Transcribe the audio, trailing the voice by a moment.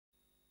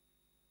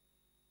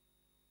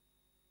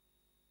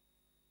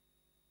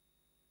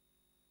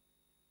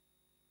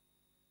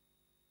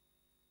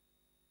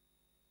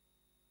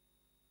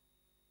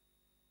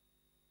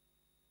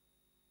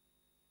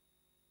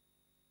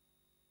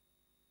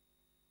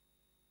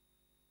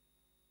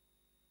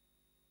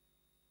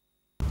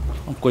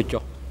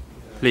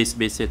Please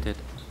be seated.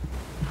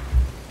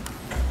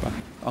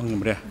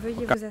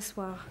 Veuillez vous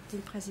asseoir, dit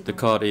le président. The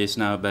court is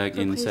now back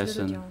in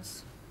session.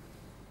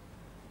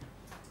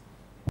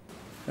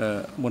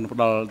 And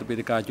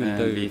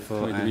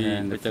before I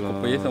hand the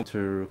floor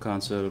to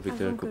Counsel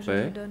Victor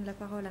Coupé,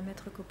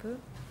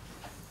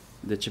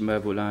 the Chamber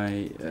would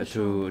like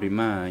to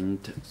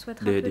remind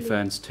the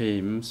defense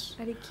teams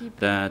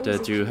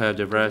that you have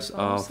the rest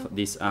of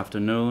this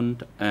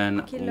afternoon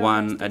and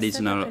one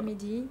additional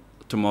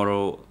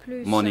tomorrow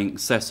morning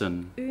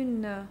session.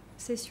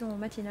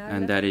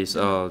 And that is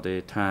all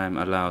the time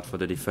allowed for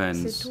the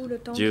defense.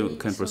 You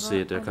can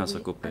proceed,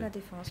 Counsel Coupé.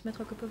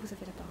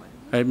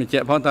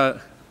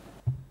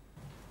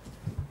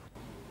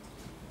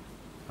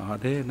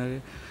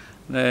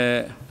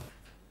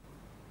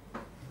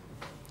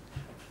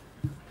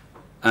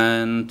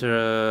 And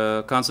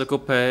Counsel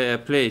Coupé,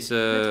 please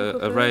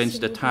arrange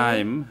the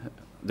time,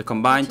 the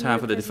combined time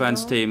for the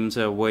defense teams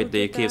with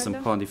the case and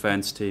pawn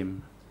defense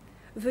team.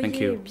 Thank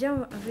you.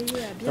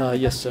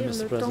 Yes, sir,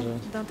 Mr.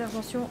 President.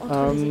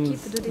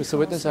 Mr.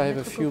 Witness, I have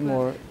a few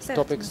more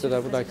topics that I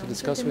would like to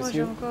discuss with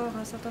you.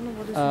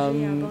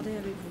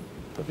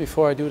 But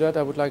before I do that,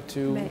 I would like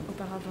to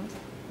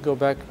go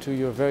back to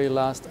your very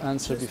last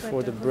answer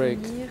before the break.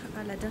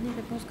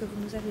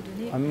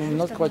 I'm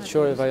not quite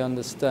sure if I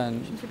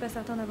understand.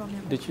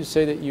 Did you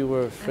say that you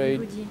were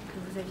afraid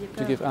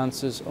to give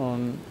answers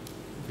on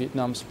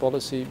Vietnam's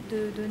policy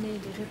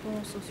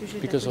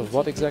because of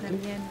what exactly?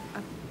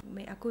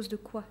 Mais à cause de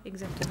quoi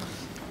exactement?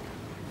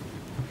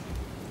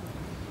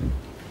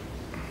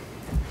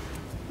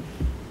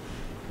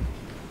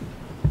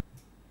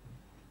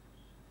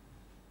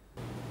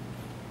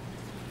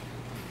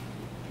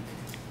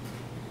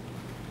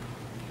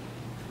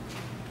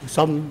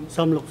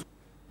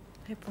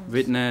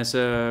 Witness,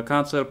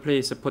 counsel,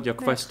 please put your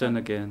question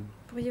again.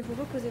 Pourriez-vous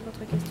reposer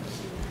votre question?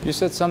 You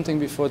said something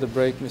before the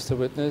break, Mr.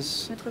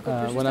 Witness,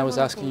 when I was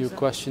asking you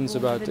questions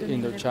about the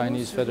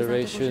Indo-Chinese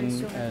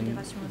Federation and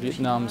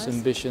Vietnam's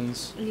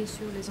ambitions.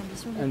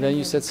 And then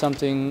you said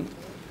something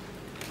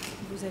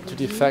to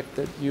the effect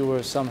that you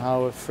were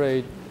somehow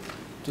afraid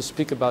to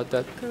speak about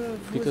that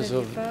because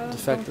of the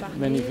fact that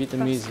many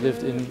Vietnamese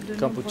lived in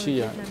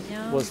Kampuchea.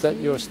 Was that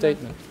your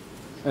statement?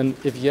 And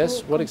if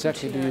yes, what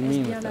exactly do you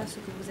mean with that?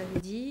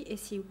 Et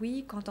si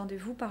oui,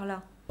 qu'entendez-vous par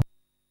là?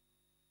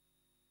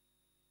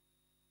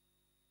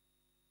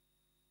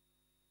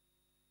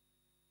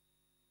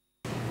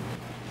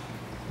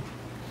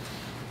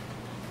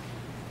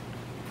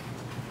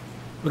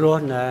 I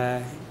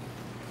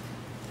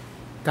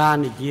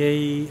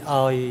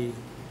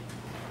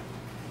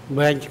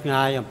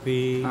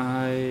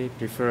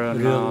prefer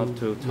not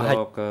to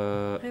talk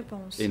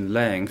in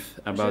length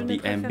about the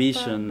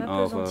ambition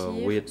of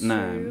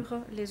Vietnam,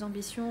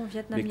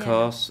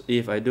 because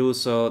if I do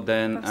so,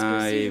 then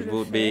I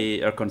would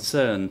be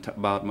concerned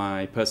about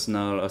my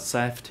personal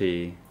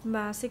safety.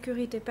 Ma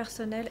sécurité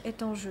personnelle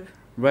est en jeu.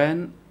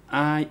 When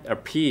I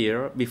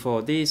appear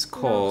before this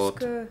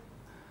court,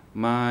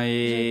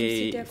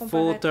 my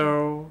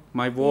photo,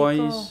 my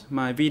voice,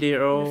 my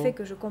video,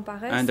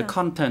 and the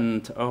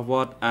content of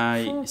what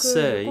I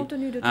say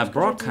are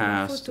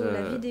broadcast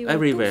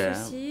everywhere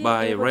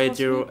by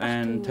radio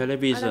and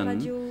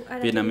television.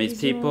 Vietnamese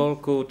people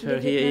could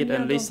hear it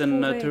and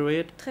listen to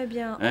it,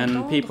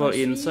 and people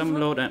in some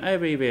road and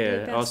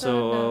everywhere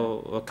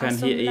also can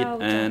hear it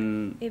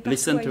and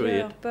listen to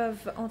it.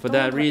 For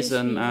that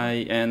reason,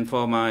 and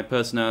for my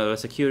personal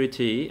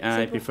security,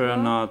 I prefer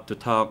not to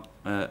talk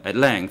at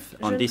length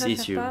on this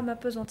issue.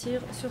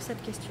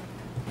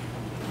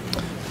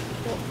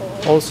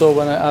 Also,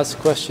 when I ask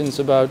questions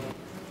about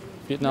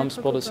Vietnam's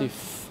policy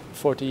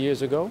 40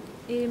 years ago,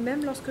 et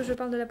même lorsque je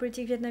parle de la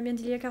politique vietnamienne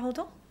d'il y a 40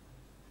 ans,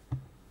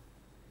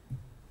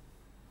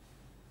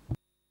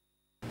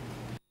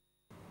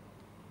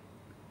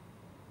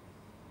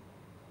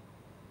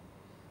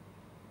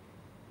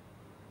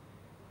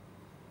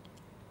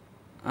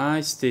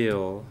 I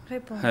still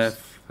have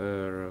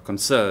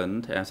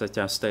concern, as I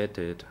just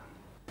stated.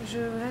 Je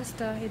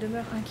reste et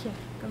demeure inquiet,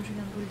 comme je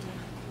viens de vous le dire.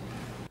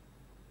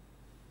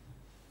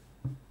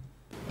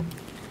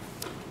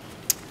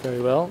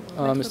 Very well,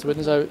 Mr.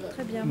 Witness. I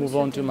move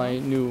on to my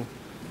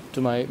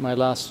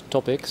last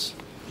topics.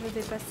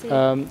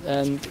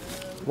 And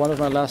one of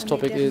my last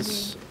topics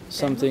is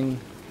something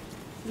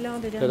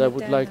that I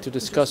would like to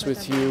discuss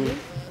with you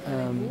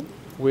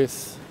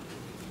with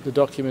the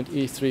document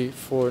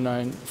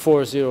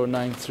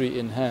E34093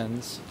 in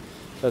hands.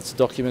 That's a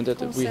document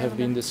that we have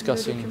been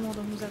discussing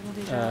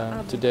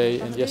today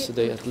and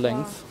yesterday at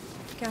length.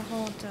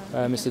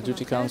 Mr.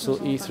 Duty Counsel,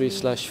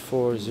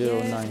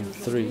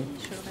 E3/4093.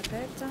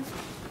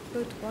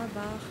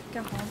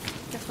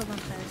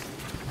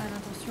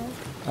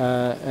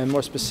 And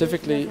more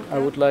specifically, I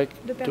would like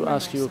to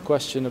ask you a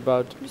question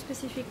about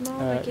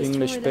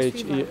English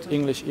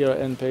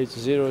ERN page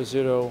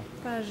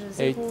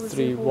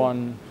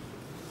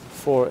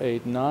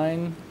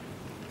 00831-489,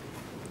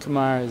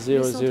 Khmer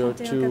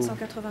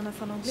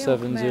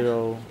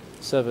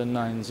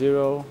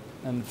 00270790,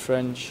 and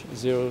French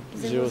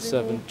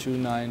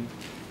 00729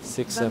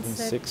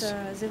 676.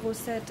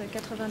 07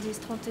 90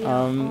 31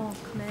 en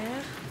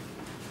Khmer.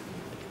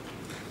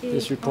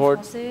 This report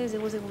en français,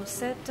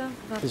 007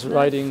 29 is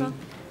writing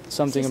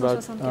something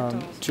about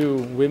two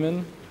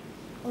women.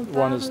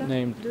 One is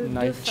named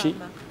Naichi,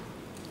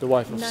 the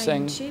wife of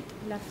Seng.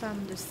 La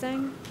femme de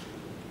Seng.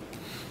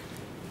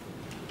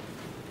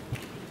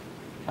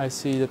 I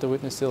see that the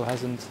witness still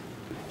hasn't.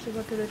 Je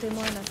vois que le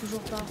témoin n'a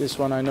toujours pas. This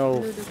one I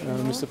know,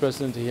 Mr.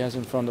 President, he has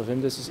in front of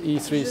him. This is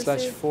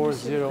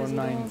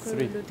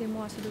E3/4093. Le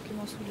témoin a ce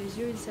document sous les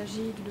yeux. Il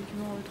s'agit du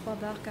document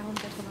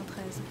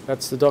E3/4093.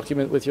 That's the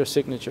document with your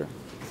signature.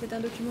 C'est un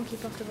document qui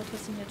porte votre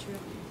signature.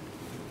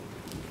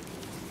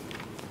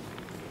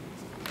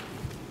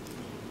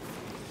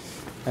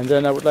 And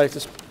then I would like to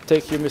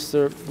take you,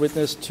 Mr.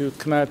 Witness, to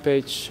Khmer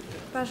page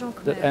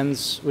that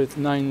ends with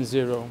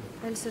 90.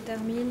 Elle se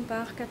termine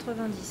par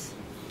 90.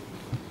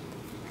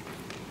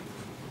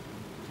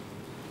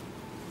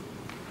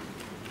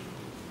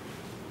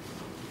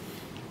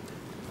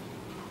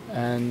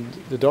 And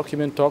the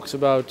document talks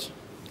about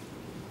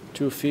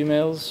two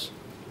females,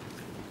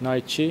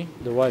 Naichi,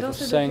 the wife of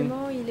Seng,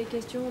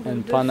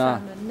 and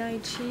Pana.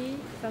 Naichi,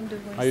 femme de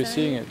Are you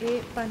seeing it?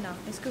 Et Pana.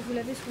 Est-ce que vous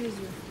l'avez sous les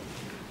yeux?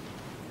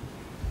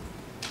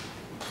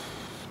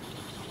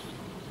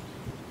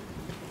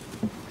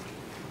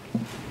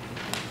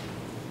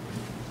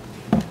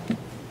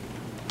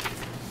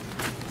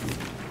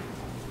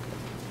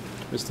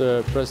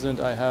 Mr. President,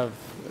 I have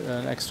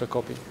an extra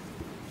copy.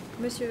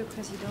 Monsieur le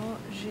Président,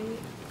 j'ai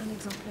un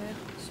exemplaire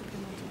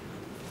supplémentaire.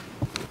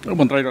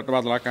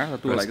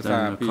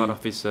 President, court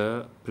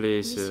officer,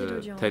 please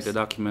take the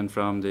document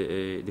from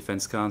the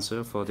defense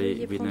counsel for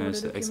the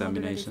witness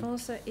examination.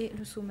 Et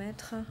le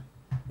soumettre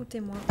au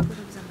témoin pour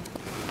l'examen.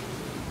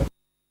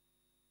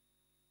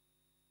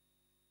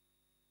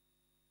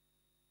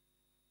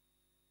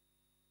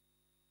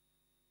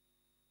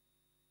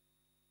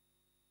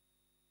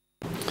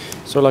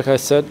 So, like I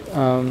said,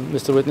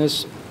 Mr.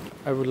 Witness,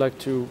 I would like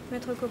to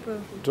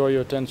draw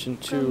your attention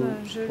to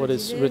what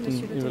is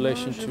written in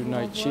relation to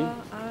Naichi,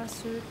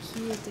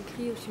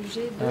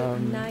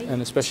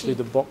 and especially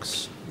the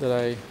box that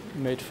I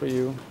made for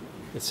you.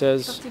 It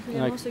says,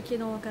 and I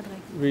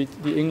read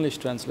the English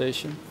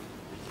translation,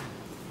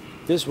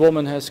 "This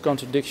woman has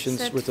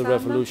contradictions with the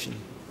revolution,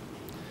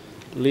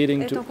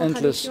 leading to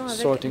endless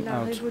sorting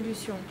out.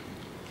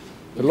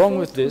 Along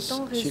with this,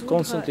 she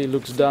constantly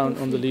looks down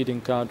on the leading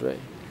cadre.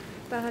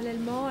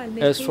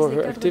 As for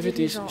her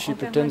activities, she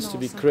pretends to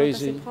be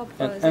crazy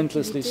and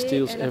endlessly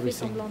steals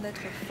everything.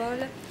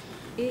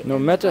 No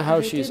matter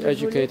how she is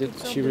educated,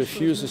 she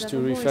refuses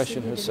to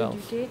refashion herself."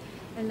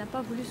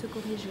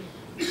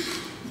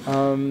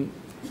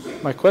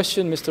 My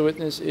question, Mr.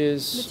 Witness,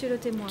 is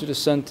to the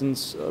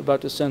sentence,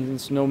 about the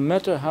sentence, "No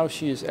matter how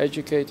she is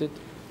educated,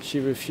 she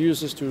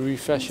refuses to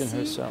refashion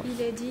herself."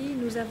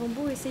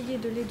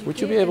 Would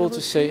you be able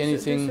to say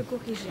anything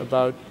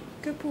about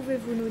Que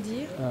pouvez-vous nous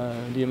dire?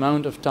 The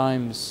amount of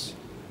times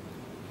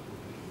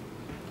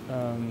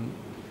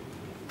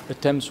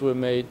attempts were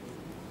made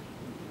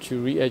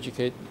to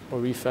re-educate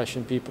or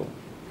refashion people?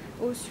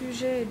 Au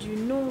sujet du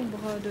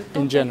nombre de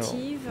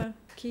tentatives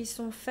qui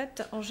sont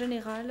faites en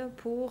général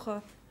pour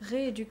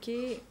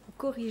rééduquer,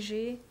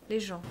 corriger les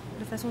gens,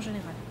 de façon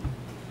générale.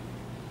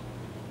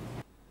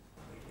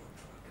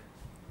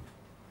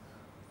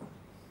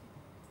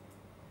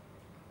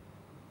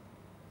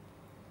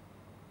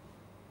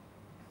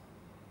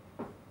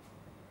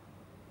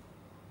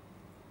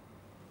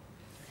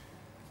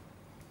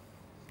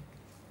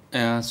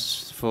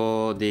 As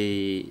for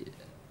the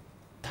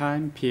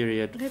time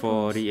period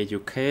for the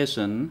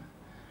education,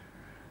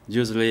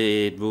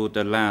 usually it would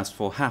last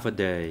for half a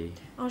day.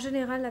 En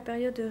général, la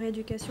période de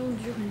rééducation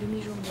dure une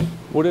demi-journée.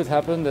 Would it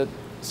happen that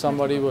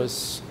somebody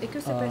was Et que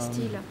se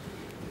passe-t-il?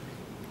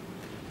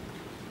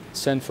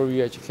 Sent for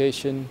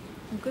re-education,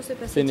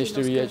 finished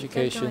the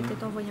re-education,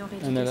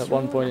 and then at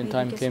one point in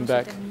time came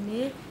back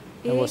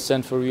and was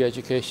sent for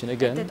re-education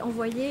again,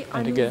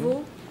 and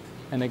again,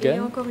 and again? Et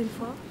encore une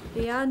fois,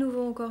 et à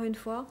nouveau encore une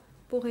fois,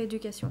 pour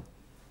rééducation.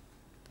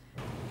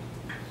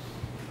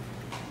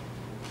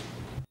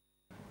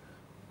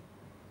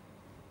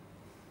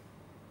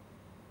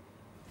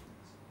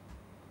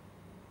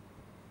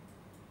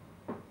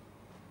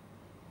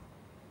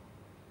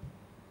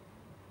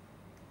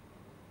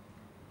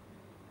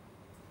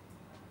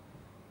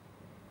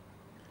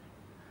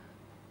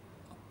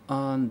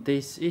 On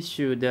this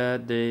issue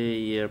that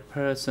the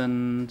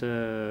person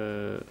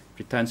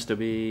pretends to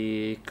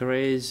be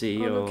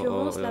crazy or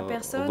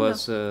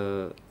was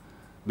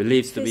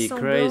believed to be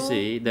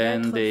crazy,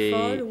 then the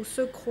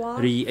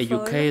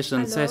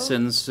re-education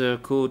sessions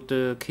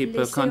could keep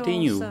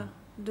continue.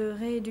 De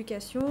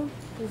rééducation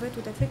pouvaient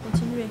tout à fait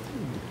continuer.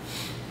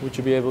 Would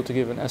you be able to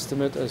give an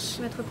estimate as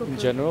in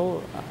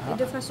general?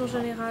 De façon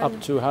générale, up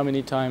to how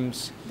many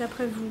times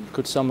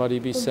could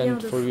somebody be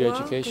sent for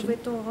re-education?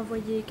 Pouvait-on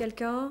renvoyer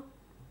quelqu'un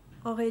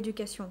en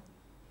rééducation?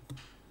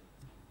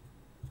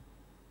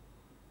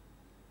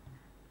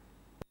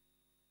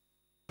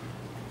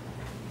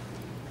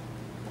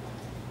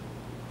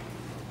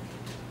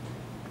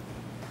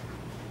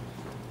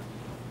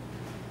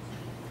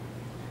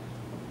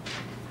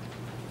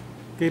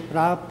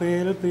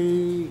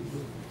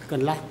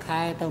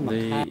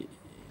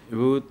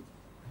 would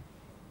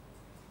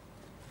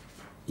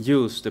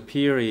use the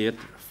period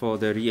for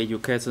the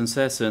re-education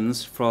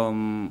sessions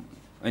from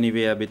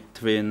anywhere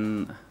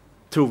between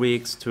 2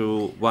 weeks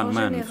to 1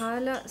 month. En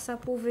général, ça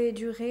pouvait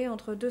durer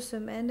entre 2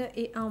 semaines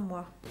et 1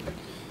 mois.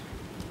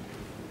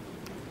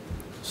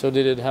 So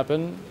did it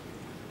happen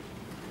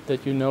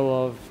that you know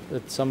of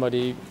that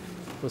somebody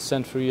was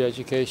sent for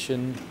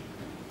re-education,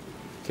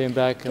 came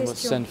back and was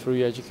sent for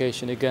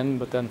re-education again,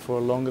 but then for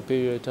a longer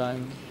period of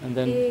time, and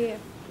then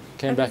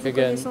came back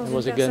again and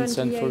was again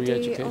sent for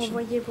re-education?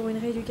 Envoyé pour une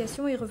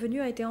rééducation est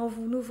revenu, a été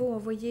nouveau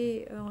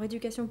envoyé en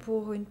rééducation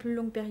pour une plus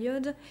longue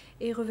période,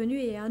 est revenu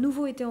et à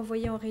nouveau été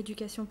envoyé en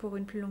rééducation pour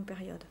une plus longue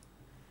période.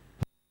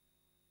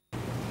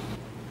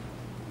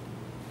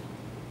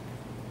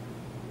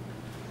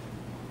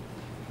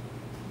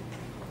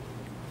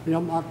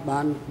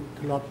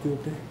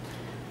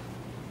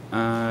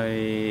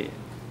 I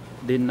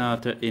did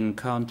not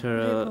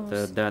encounter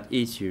that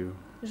issue.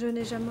 Je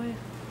n'ai jamais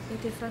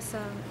été face à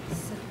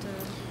cette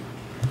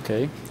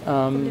Okay.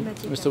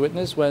 Mr.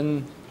 Witness,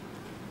 when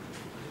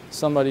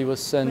somebody was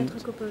sent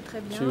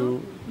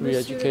to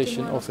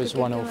Re-Education Office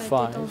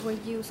 105,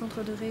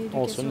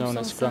 also known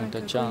as Krang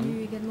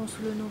Tachan,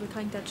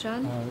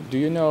 do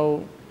you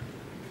know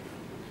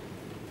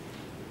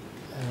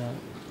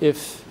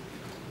if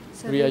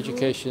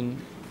re-education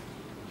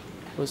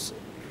was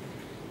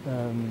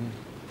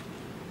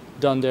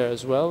done there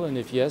as well, and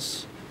if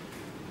yes,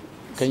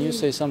 can you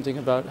say something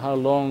about how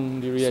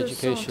long the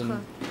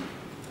re-education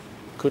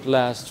could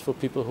last for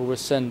people who were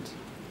sent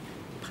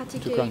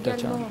to Krang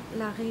Tachan?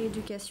 La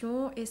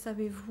rééducation, et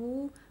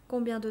savez-vous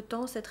combien de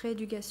temps cette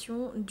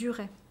rééducation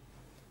durait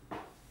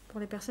pour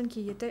les personnes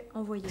qui y étaient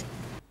envoyées?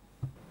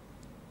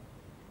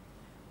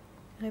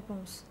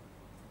 Réponse.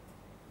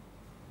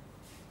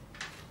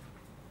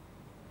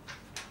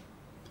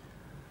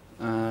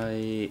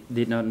 I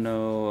did not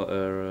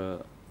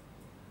know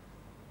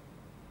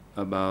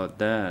about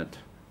that.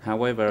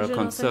 However,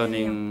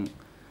 concerning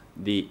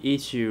the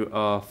issue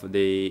of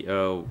the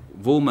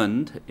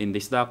woman in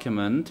this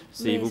document,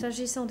 she would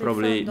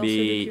probably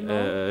be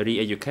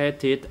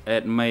re-educated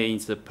at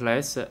Main's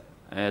place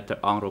at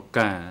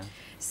Angkor.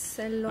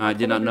 I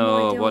did not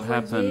know what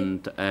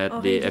happened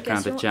at the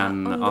Krang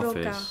Tachan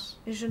office.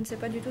 Je ne sais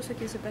pas du tout ce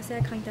qui se passait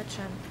à Krang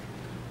Tachan.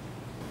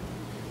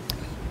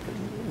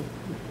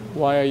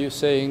 Why are you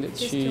saying that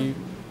she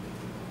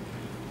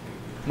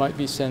might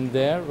be sent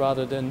there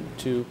rather than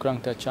to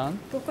Krang Tachan?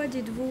 Pourquoi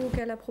dites-vous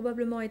qu'elle a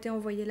probablement été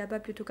envoyée là-bas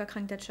plutôt qu'à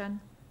Krang Tachan?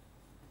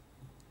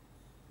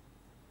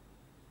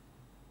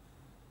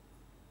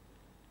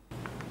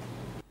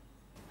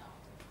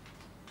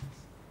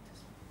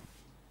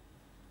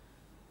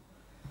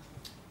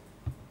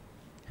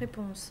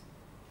 Réponse.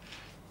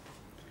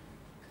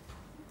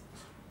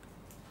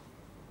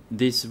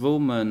 This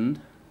woman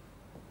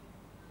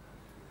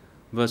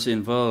was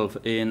involved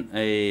in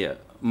a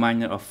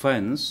minor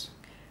offense.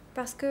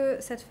 Parce que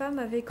cette femme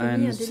avait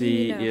commis un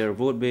délit mineur.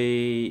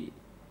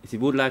 She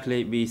would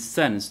likely be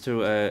sent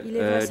to a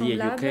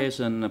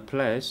re-education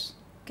place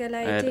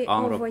at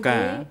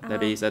Angkor,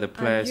 that is at a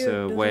place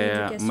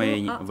where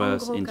Meng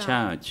was in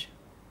charge.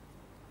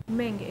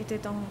 Meng était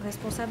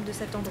responsable de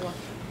cet endroit.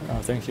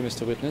 Thank you,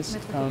 Mr. Witness.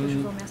 Je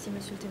vous remercie,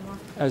 Monsieur le témoin.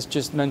 As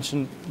just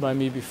mentioned by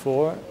me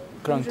before,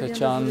 Krang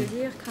Tachan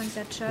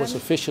was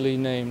officially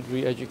named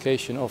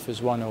Re-Education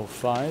Office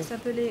 105.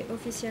 S'appelait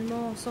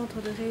officiellement Centre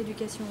de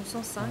rééducation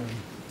 105.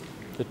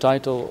 The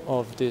title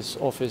of this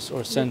office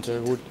or center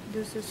would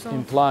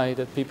imply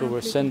that people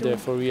were sent there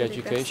for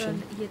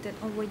re-education.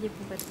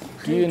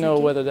 Do you know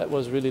whether that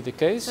was really the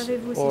case,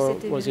 or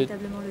was it,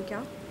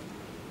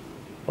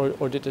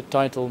 or did the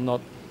title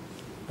not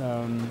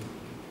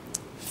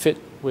fit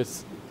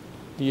with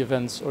the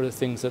events or the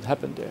things that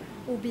happened there?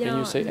 Can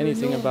you say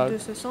anything about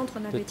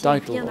the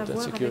title of that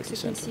security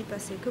center?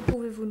 Que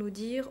pouvez-vous nous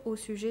dire au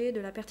sujet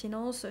de la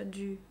pertinence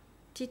du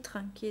titre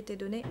qui était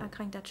donné à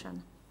Krang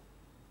Tachan?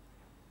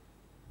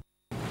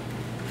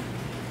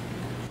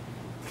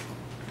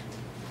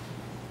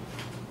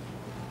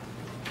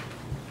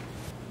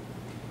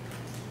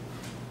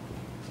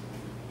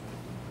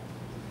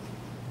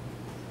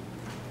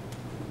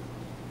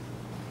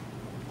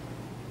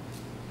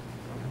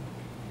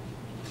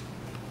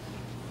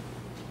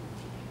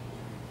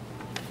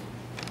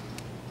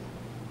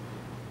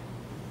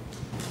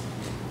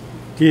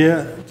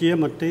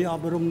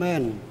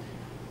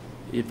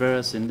 It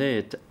was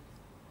indeed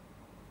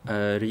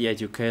a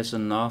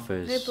re-education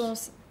office.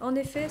 Réponse. En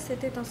effet,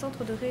 c'était un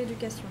centre de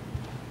rééducation.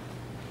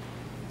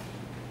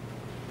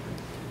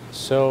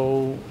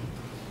 So,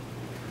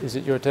 is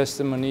it your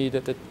testimony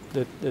that the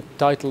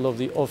title of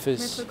the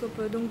office Maître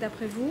Coppe, donc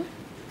d'après vous,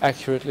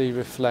 accurately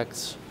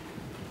reflects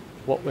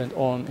what went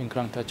on in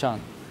Krang Tachan?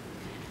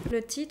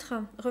 Le titre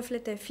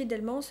reflétait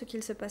fidèlement ce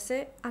qu'il se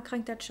passait à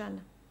Krang Tachan.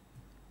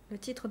 Le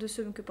titre de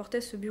ce que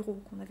portait ce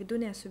bureau, qu'on avait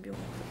donné à ce bureau.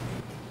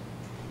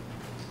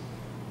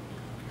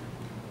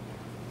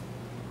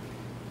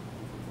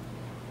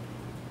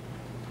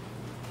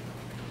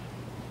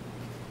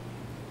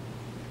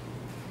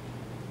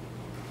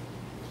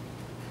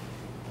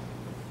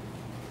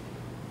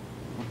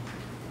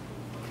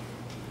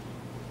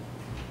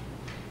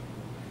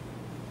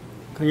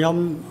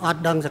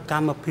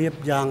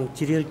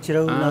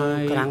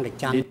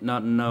 did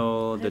not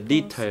know the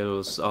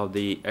details of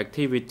the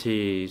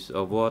activities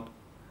of what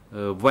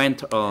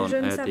went on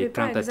at the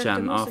Krang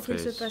Tachan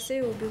office.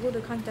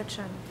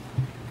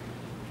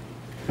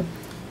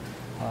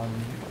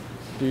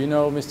 Do you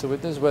know, Mr.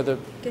 Witness, whether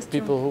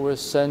people who were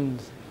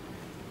sent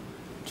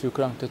to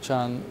Krang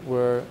Tachan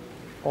were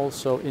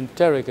also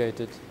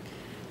interrogated?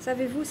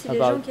 Savez-vous si les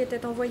gens qui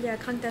étaient envoyés à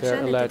Krang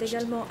Tachan étaient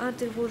également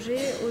interrogés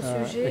au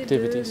sujet de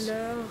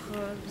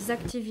leurs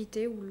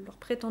activités ou leurs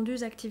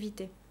prétendues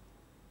activités?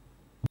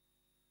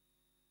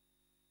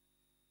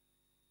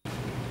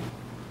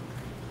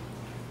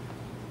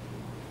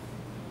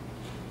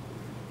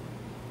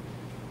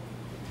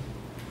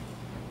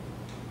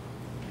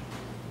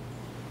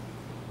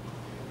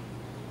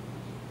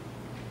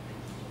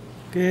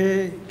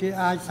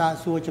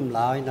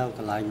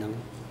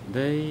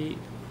 They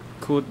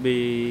could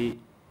be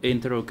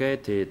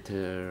interrogated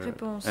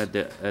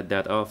at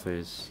that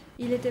office.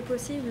 Il était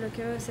possible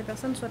que ces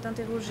personnes soient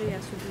interrogées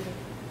à ce bureau.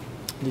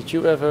 Did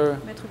you ever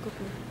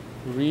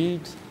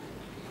read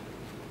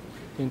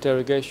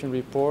interrogation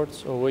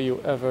reports, or were you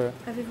ever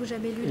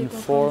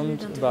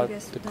informed about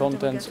the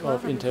contents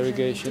of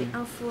interrogations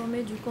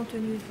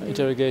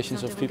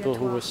of people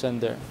who were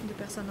sent there?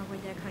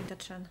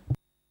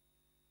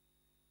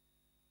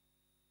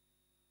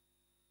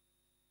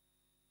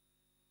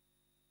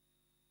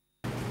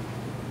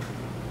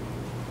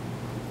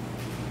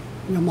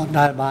 I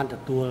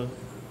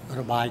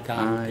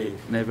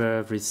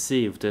never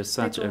received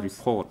such a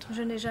report.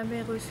 Je n'ai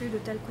jamais reçu de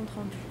tel compte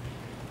rendu.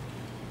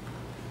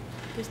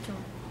 Question.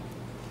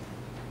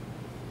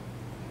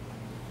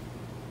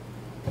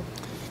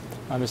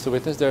 Mr.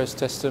 Witness, there is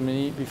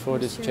testimony before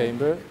this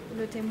chamber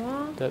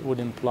that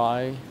would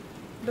imply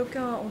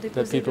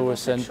that people were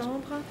sent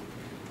to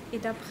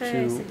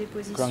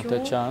Krang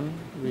Tachan,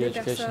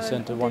 Re-Education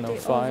Center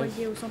 105,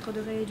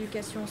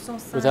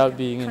 without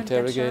being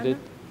interrogated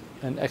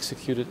and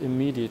executed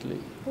immediately.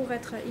 Pour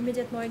être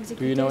immédiatement exécuté.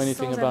 Do you know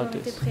anything sans about avoir été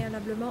this?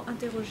 préalablement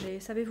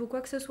interrogé. Savez-vous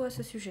quoi que ce soit à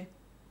ce sujet?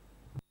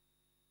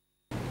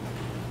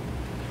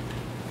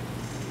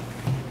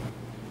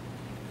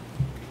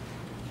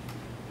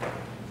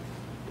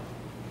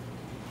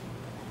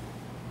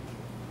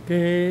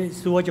 Whether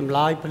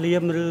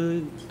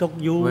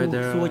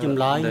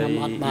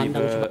they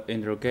were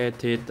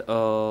interrogated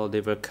or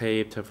they were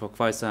kept for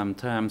quite some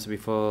time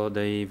before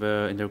they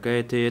were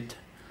interrogated,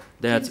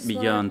 that's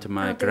beyond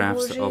my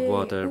grasp of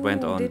what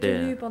went on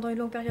there. Pendant une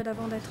longue période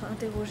avant d'être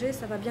interrogé,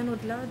 ça va bien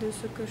au-delà de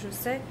ce que je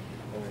sais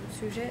au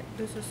sujet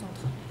de ce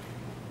centre.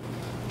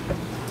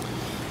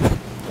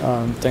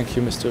 Thank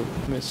you, Mr.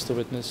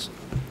 Witness.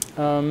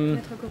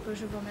 Maître Coppe,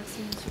 je vous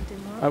remercie, Monsieur le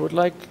témoin. I would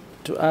like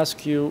to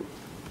ask you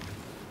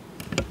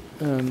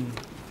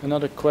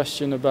another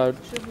question about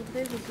Je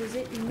voudrais vous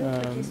poser une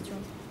autre question.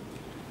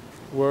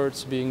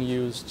 Words being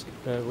used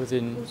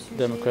within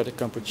democratic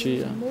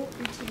Kampuchea.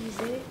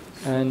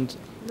 And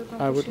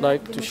I would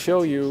like to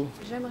show you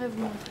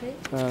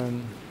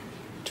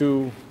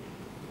two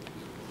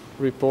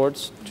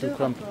reports, two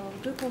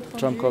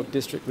Tramkok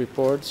district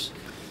reports.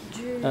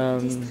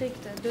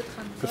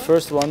 The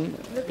first one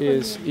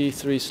is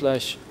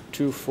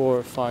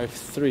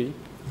E3/2453.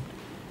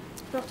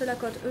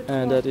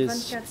 And that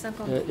is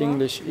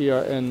English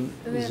ERN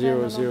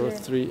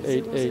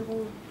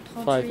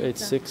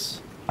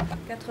 003888586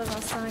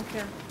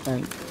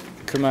 and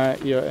Khmer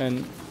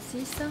ERN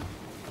 6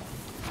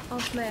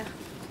 Anchmer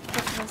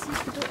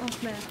 86 plutôt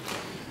Anchmer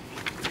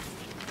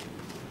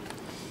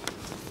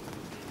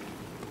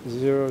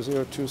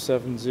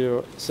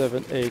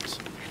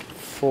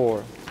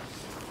 0027078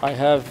 I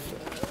have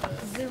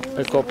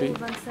a copy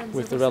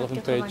with the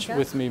relevant page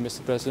with me,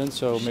 Mr. President,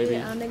 so maybe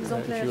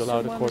if you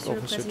allow the court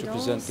officer to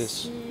present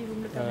this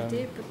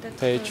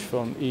page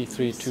from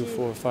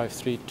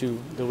E32453 to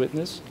the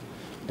witness,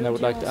 and I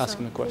would like to ask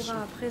him a question.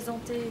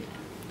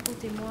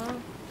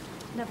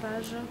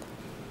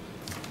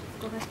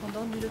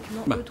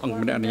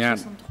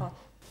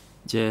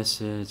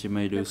 Yes, you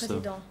may do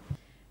so.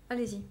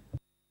 Allez-y.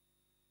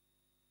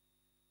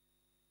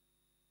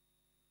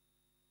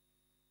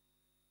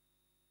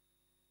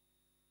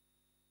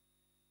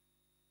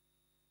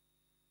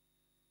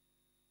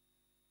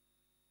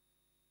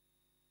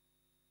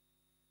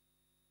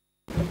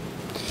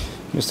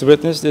 Mr.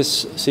 Witness,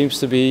 this seems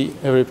to be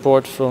a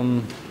report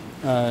from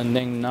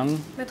Neang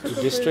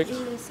district.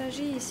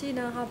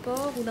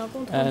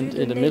 And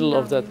in the middle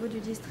of that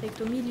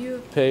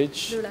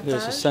page,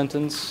 there's a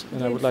sentence,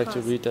 and I would like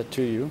to read that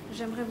to you.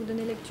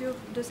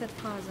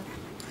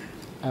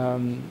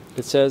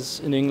 It says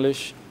in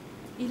English,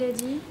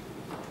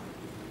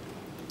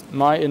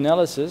 my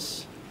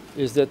analysis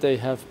is that they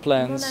have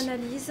plans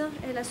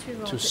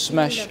to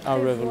smash our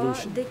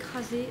revolution.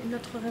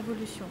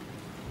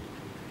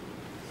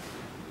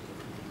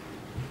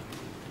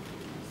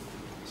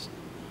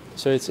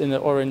 So it's in the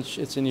orange.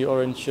 It's in the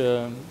orange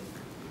on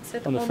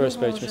the first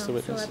page, Mr.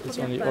 Witness. It's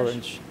on the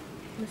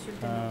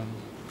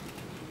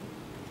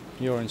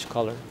orange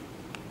color.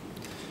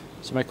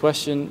 So my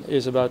question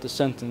is about the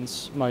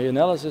sentence. My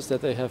analysis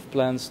that they have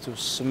plans to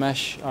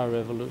smash our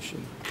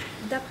revolution.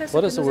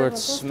 What does the word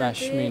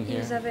smash mean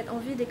here? Ils avaient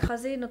envie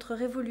d'écraser notre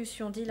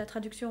révolution, dit la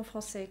traduction en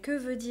français. Que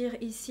veut dire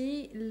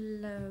ici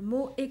le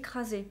mot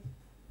écraser?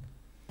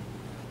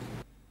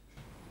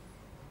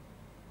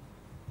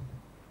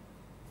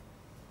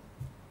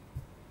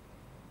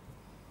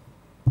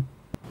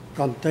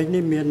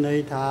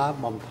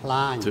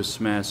 To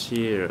smash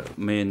here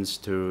means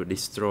to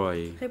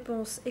destroy.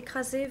 Réponse.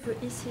 Écraser veut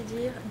ici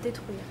dire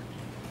détruire.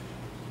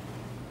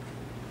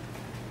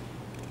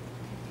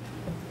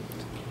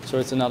 So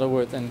it's another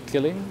word than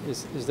killing?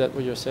 Is that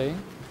what you're saying?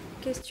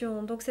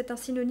 Question. Donc c'est un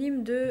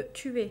synonyme de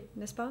tuer,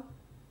 n'est-ce pas?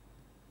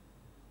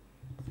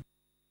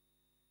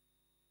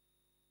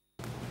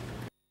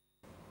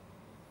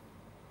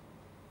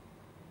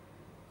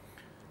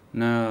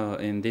 No,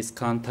 in this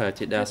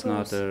context, it does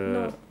not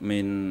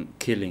mean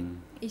killing.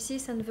 Ici,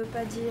 ça ne veut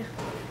pas dire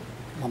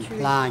tuer.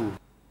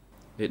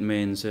 It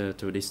means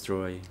to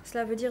destroy.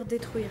 Cela veut dire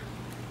détruire.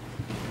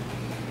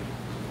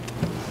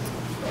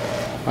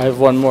 I have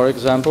one more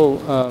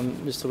example,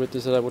 Mr.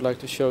 Witness, that I would like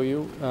to show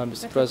you.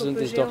 Mr. President,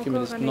 this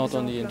document is not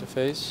on the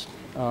interface.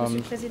 Monsieur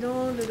le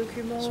Président, le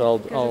document So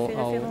I'll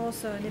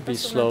be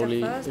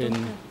slowly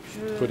in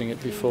putting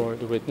it before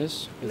the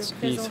witness. It's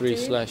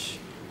E3/2053.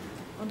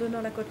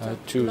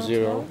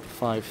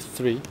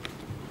 E3/2050.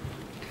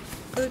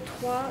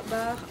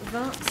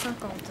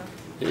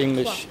 The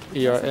English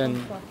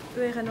ERN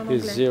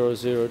is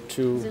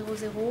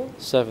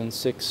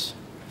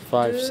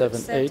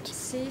 002-76578.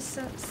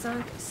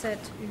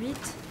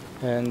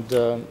 And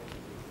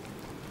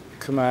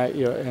Khmer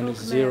ERN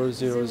is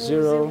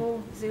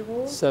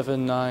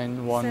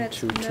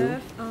 000-79122.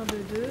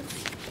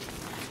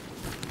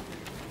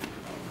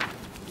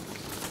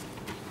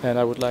 And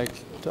I would like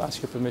to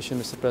ask your permission,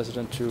 Mr.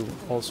 President, to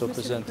also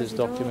present this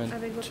document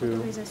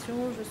to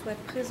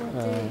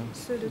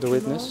the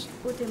witness.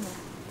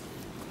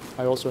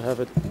 I also have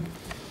it,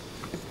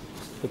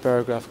 the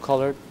paragraph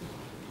colored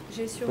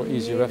for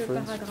easy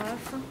reference.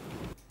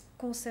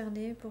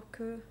 Concerné pour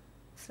que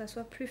cela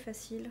soit plus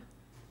facile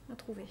à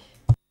trouver.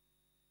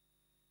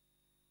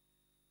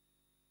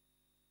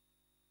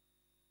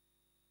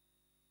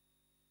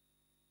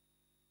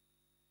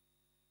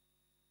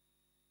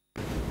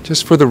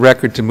 Just for the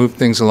record, to move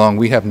things along,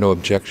 we have no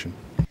objection.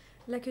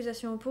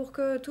 L'accusation, pour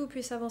que tout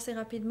puisse avancer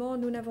rapidement,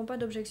 nous n'avons pas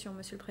d'objection,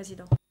 Monsieur le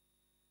Président.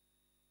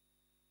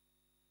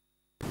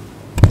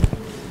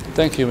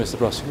 Thank you, Mr.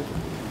 Prosecutor.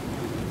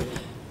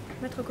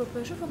 Maître Coppe,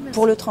 je vous remercie.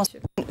 Pour le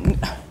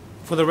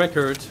For the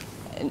record,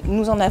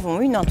 nous en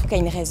avons une, en tout cas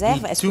une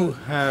réserve. Est-ce que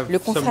le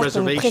confrère peut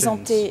nous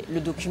présenter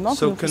le document,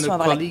 que nous puissions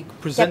avoir la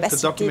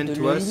capacité de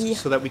le lire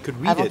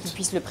avant qu'il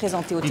puisse le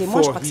présenter aux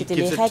témoins? Je crois que c'était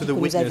les règles que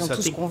nous avions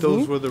tous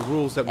convenues.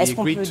 Est-ce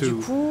qu'on peut du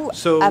coup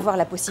avoir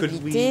la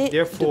possibilité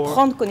de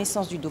prendre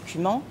connaissance du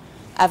document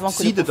avant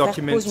que le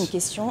confrère pose une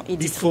question et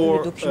distribue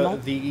le document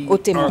aux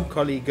témoins?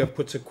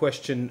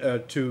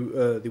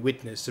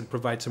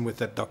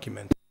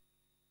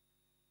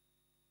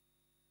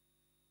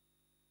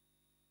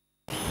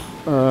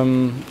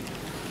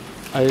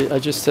 I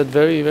just said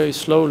very, very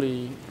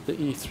slowly the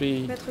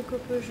E3 Maître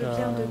Coppe, je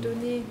viens de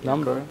donner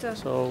number, la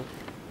so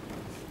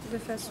de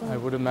façon I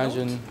would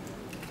imagine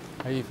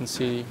I even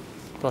see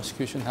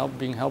prosecution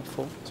being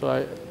helpful. So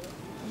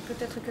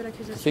peut-être que I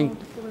l'accusation think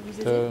pourrait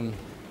vous aider.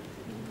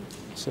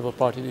 the civil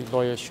party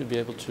lawyer should be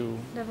able to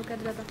L'avocat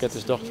de la partie get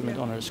this civile, document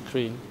on her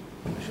screen.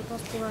 je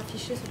pense pouvoir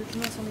afficher ce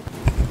document à son écran.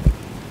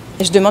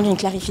 Et je demande une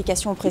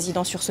clarification au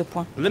président sur ce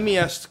point. let me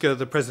ask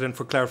the President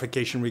for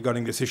clarification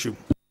regarding this issue.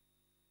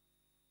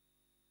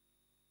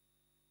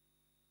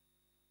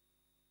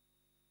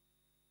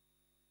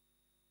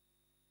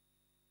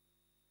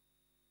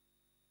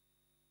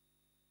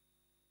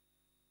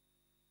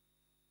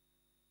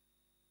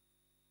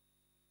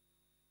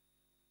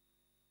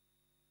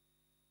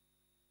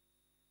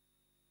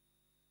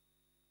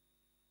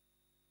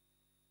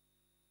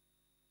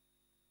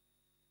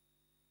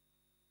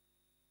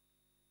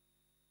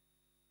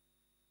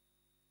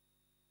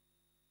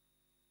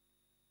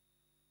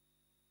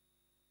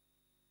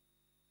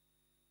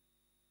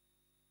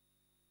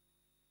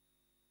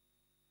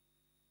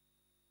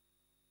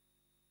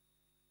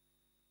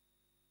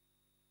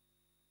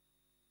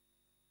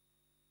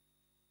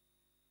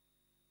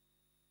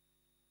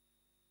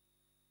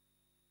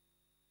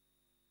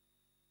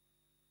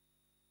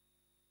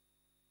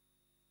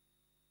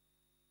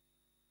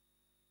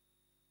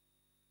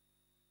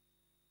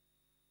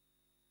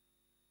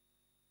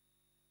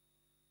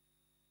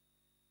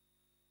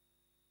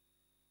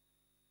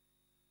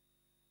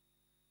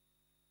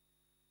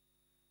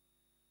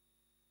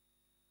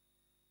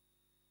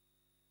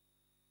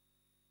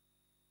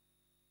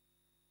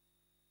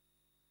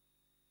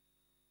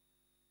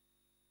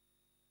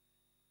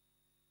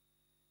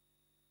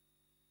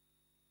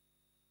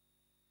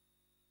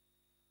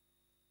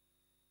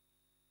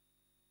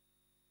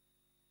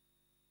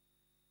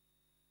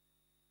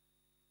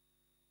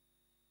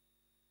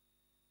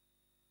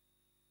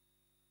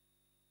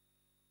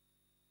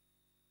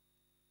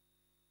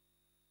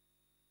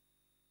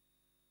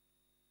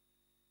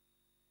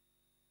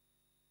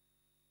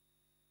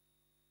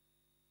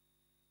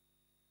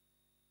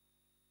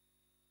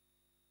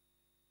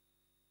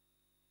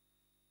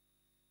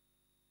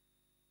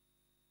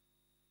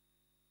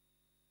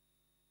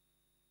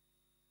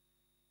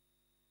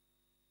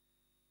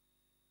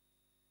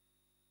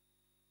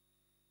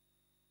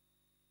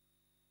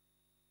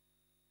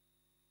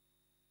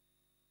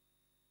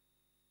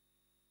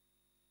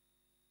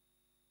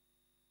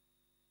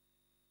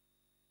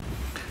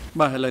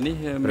 Le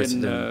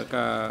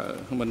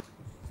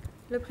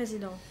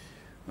président.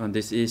 On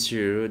this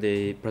issue,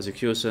 the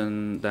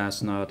prosecution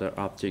does not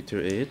object to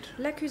it.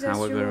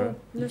 However,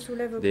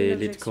 the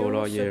lead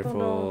co-lawyer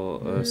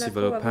for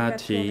civil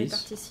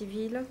parties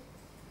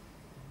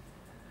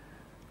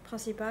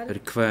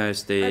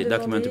requests the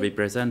document to be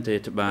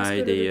presented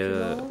by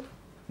the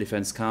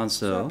defense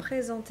counsel.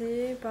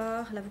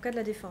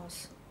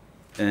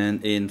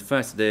 And in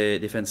fact, the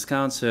defense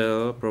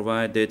counsel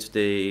provided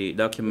the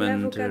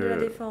document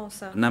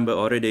number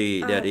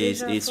already, that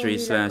is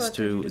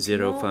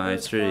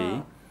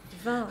E3/2053.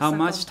 How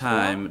much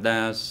time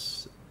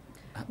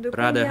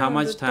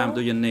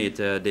do you need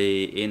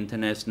the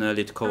international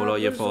lead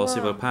co-lawyer for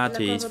civil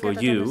parties for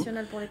you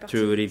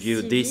to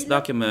review this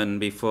document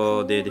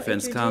before the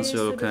defense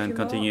counsel can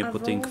continue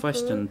putting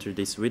question to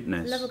this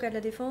witness?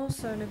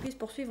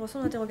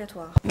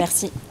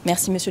 Merci.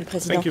 Merci, Monsieur le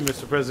Président. Thank you,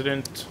 Mr.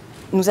 President.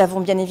 Nous avons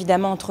bien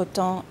évidemment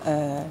entre-temps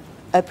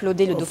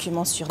uploadé le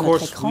document sur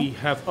notre écran. Je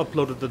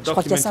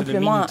crois qu'il y a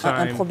simplement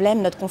un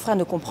problème. Notre confrère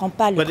ne comprend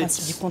pas le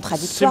principe du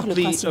contradictoire. Le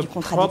principe du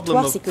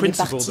contradictoire, c'est que les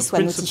parties soient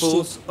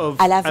notifiées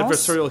à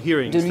l'avance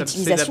de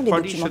l'utilisation des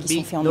documents qui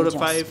sont faits en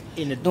audience.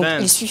 Donc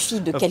il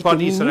suffit de quelques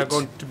minutes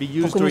pour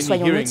que nous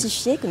soyons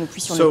notifiés, que nous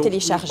puissions le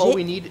télécharger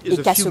et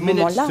qu'à ce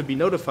moment-là,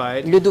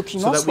 le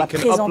document soit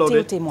présenté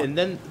aux témoins.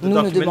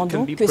 Nous ne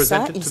demandons que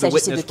ça. Il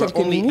s'agissait de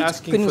quelques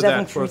minutes que nous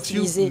avons pu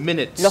utiliser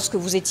lorsque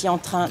vous étiez en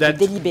train de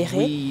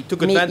délibérer,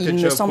 mais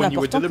il me semble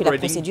important que la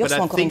procédure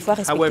soit encore une fois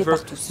respectée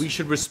par tous. We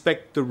should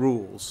respect the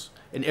rules,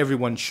 and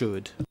everyone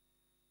should.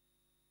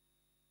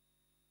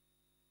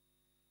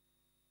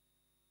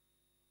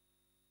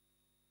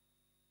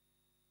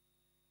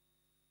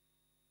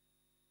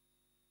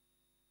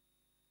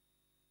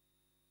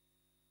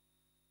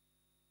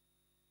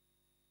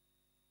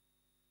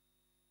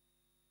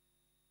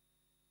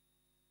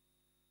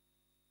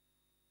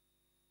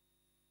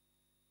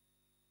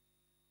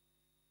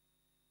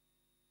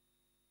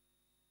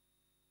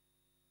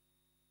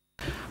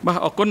 Le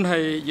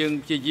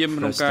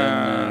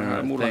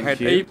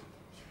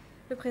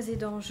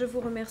président, je vous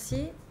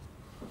remercie.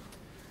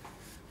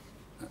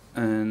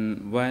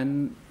 And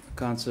when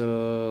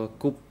Counsel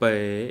Coupe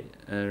made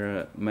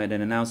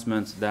an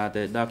announcement that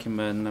the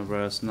document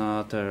was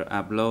not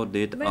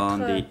uploaded on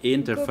the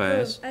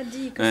interface,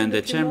 and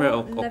the chamber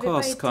of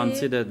course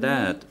considered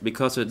that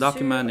because the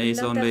document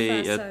is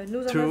only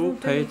 2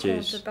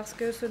 pages,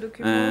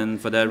 and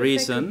for that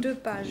reason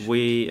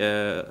we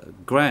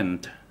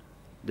grant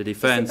the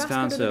defense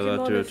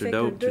counsel to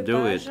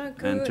do it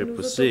and to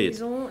proceed.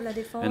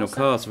 And of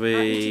course,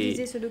 we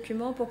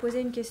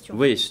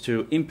wish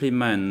to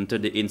implement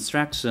the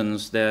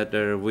instructions that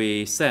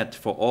we set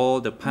for all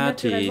the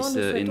parties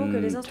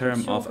in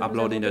terms of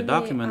uploading the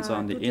documents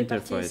on the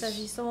interface.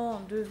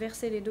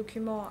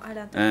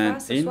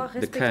 And in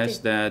the case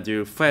that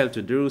you fail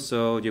to do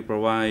so, you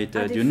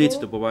need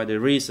to provide a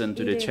reason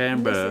to the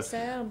chamber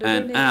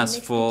and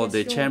ask for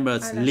the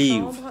chamber's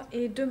leave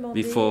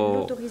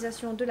before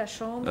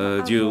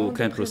you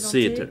can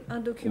proceed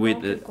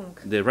with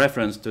the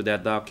reference to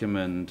that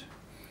document.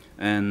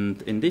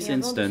 And in this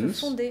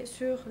instance,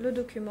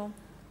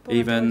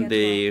 even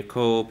the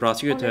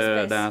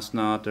co-prosecutor does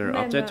not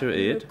object to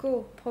it,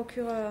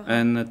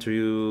 and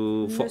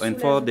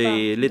for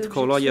the lead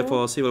co-lawyer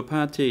for civil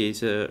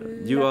parties,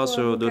 you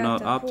also do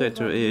not object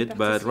to it,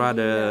 but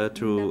rather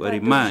to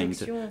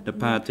remind the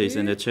parties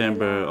in the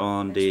chamber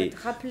on the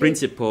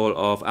principle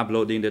of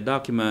uploading the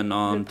document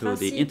onto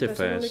the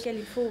interface.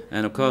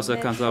 And of course,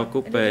 Counsel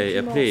Coupe,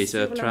 please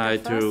try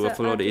to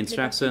follow the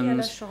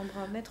instructions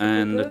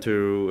and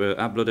to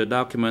upload the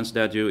documents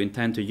that you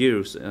intend to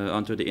use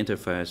onto the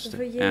interface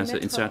as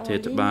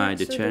instructed by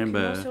the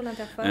chamber.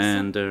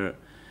 And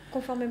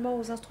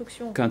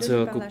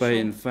Counsel Coupe,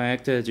 in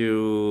fact,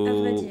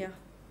 you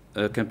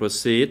can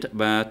proceed,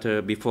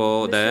 but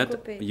before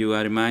that, you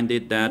are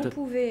reminded that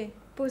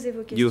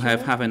you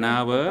have half an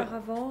hour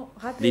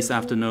this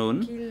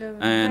afternoon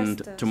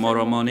and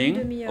tomorrow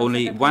morning,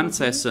 only one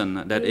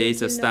session, that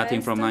is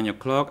starting from 9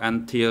 o'clock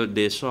until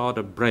the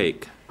short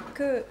break.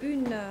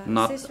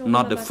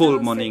 Not the full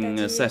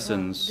morning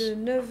sessions.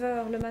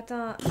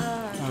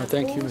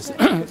 Thank you,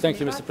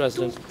 Mr.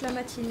 President.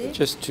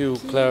 Just to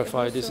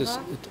clarify, this is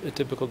a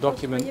typical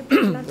document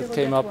that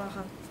came up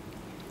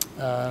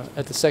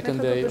at the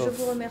second day of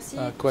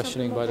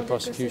questioning by the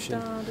prosecution.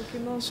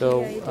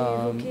 So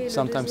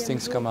sometimes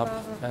things come up,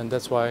 and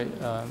that's why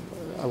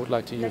I would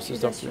like to use this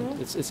document.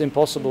 It's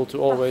impossible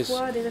to always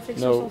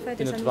know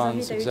in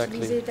advance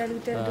exactly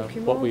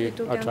what we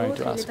are trying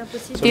to ask.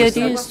 The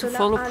idea is to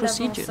follow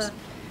procedures.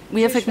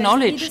 We have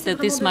acknowledged that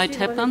this might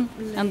happen,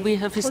 and we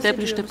have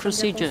established a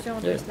procedure.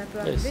 Yes.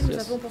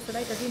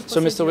 So,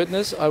 Mr.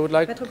 Witness, I would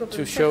like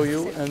to show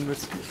you, and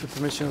with the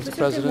permission of the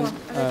President,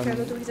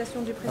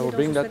 I will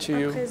bring that to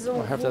you,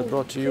 or have that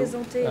brought to you,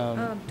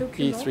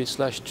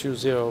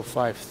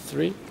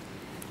 E3/2053.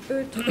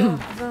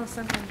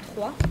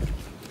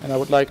 And I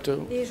would like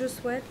to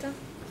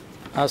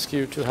ask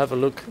you to have a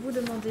look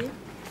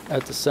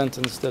at the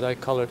sentence that I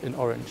colored in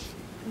orange.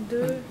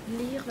 de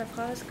lire la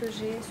phrase que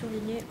j'ai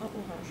surlignée en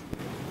orange.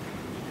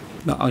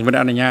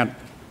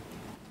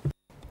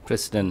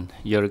 President,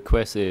 your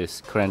request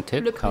is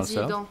granted. Le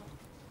président.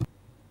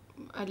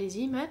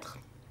 Allez-y, maître.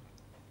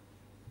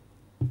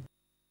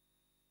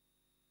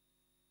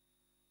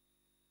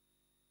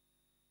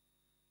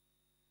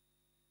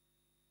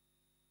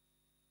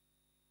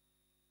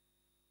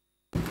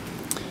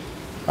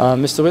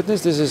 Mr.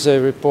 Witness, this is a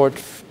report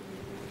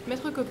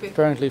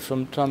apparently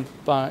from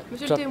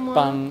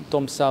Trampang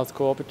Tom South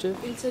Cooperative.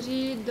 Il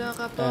s'agit d'un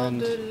rapport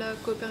de la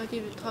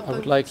coopérative Trampang. I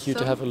would like you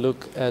to have a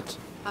look at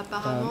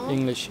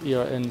English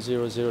ERN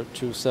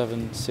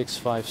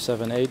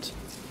 00276578.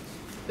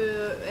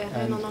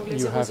 And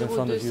you have in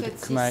front of you the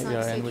Khmer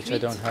ERN, which I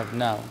don't have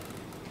now.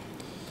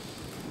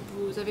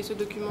 Vous avez ce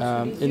document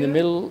sous les yeux. In the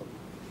middle,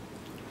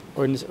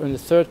 or in the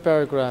third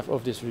paragraph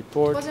of this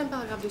report, troisième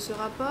paragraphe de ce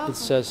rapport, it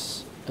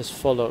says as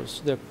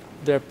follows: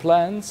 their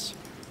plans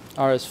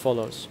are as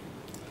follows.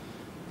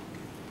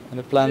 And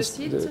the plans,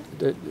 the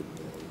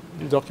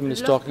document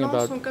is talking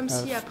about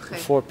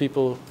 4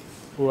 people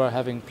who are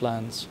having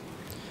plans.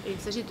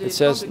 It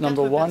says,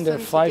 number 1, their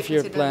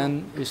 5-year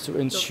plan is to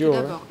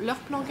ensure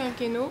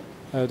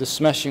the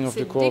smashing of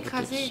the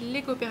cooperatives.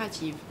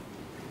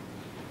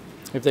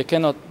 If they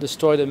cannot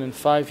destroy them in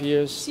 5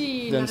 years,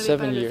 then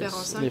 7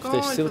 years. And if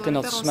they still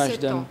cannot smash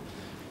them,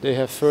 they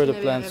have further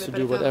plans to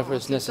do whatever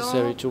is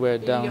necessary to wear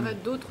down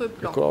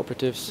the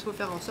cooperatives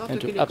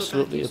and to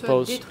absolutely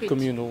oppose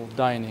communal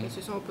dining.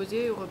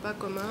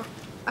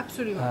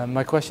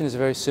 My question is a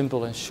very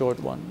simple and short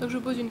one. Donc je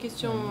pose une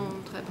question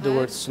très brève, the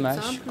word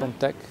smash, comme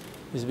tac,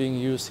 is being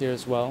used here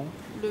as well.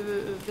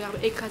 Le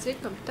verbe écraser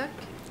comme tac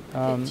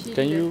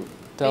can you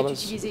tell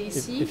us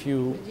if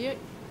you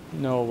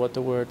know what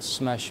the word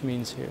smash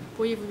means here?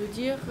 Pourriez-vous nous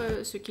dire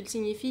ce qu'il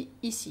signifie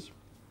ici?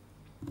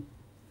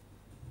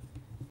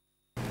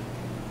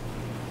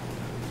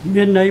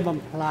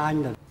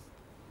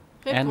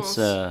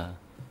 Answer.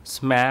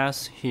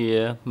 Smash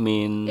here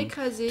means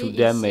to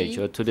damage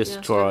or to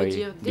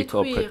destroy the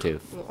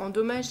cooperative. Ou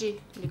endommager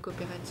les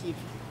coopératives.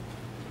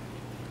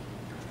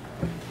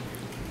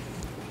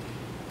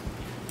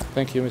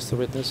 Thank you, Mr.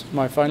 Witness.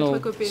 My final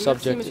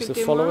subject is the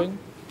following.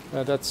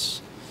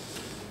 That's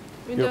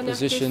your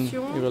position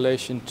in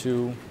relation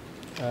to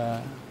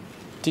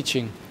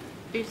teaching.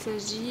 Il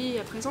s'agit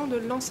à présent de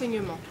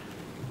l'enseignement.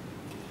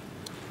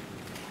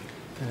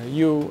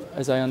 You,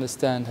 as I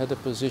understand, had a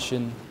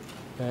position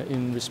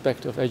in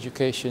respect of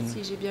education,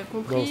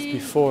 both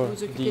before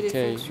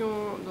DK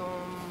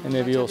and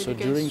maybe also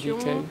during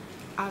DK.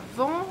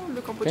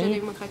 Can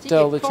you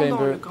tell the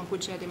Chamber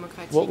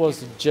what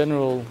was the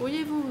general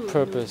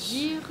purpose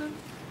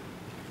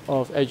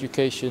of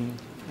education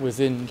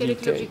within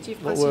DK?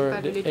 What were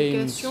the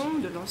aims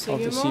of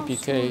the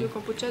CPK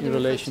in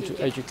relation to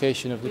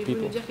education of the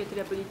people?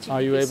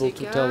 Are you able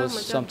to tell us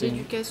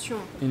something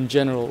in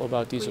general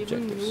about these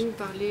objectives? Pouvez-vous nous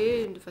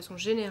parler de façon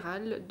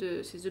générale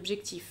de ces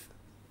objectifs?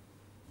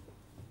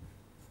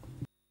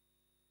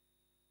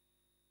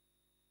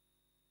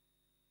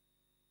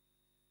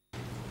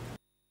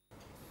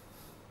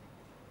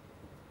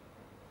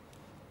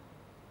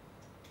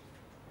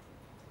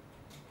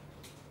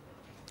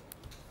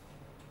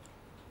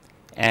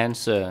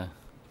 Answer.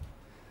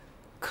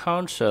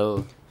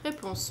 Counsel,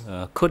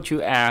 could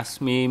you ask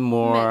me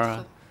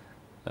more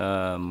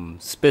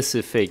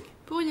specific?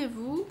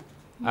 Pourriez-vous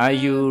Are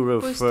you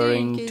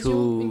referring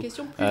to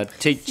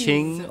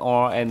teaching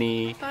or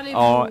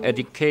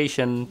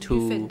education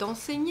to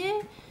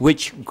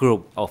which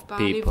group of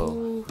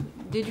people?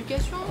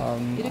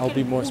 I'll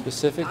be more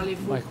specific.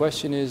 My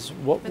question is,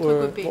 what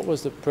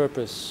was the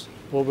purpose?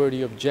 What were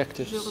the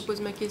objectives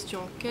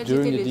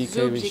during the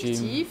DK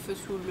regime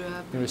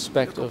in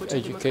respect of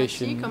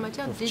education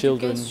of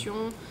children,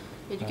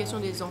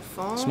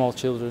 small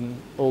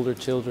children, older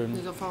children,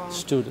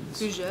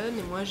 students?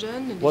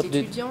 What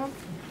did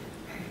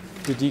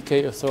the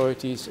DK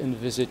authorities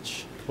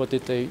envisage? What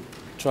did they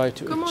try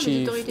to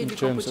achieve in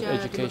terms of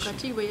education?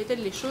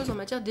 Voyaient-elles les choses en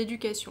matière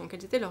d'éducation?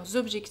 Quels étaient leurs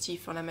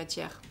objectifs en la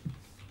matière?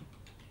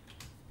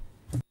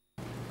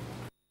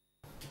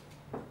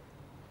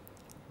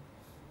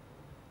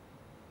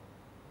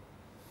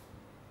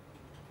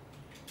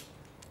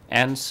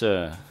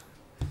 Answer.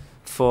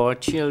 For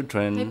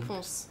children,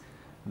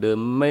 the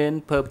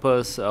main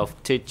purpose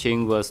of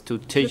teaching was to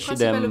teach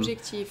them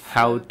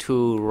how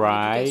to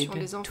write,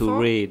 to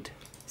read.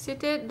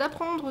 C'était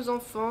d'apprendre aux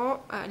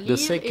enfants à lire The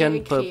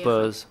second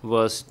purpose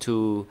was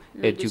to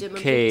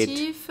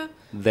educate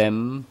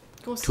them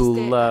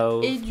to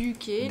love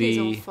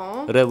the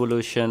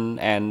revolution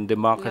and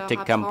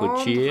democratic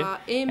Cambodia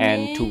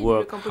and to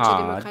work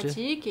hard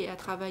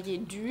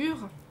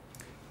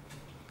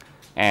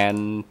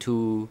and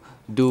to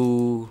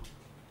do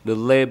the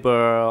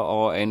labor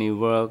or any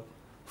work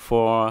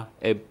for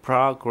a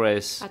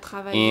progress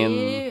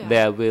in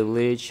their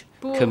village,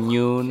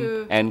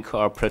 commune and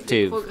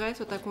cooperative.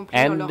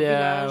 And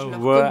there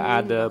were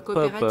other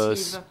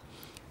purposes,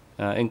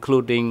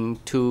 including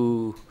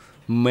to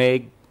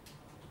make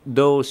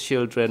those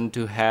children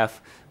to have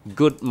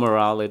good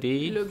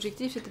morality,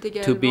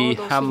 to be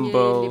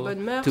humble,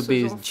 to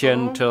be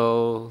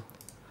gentle,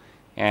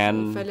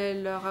 and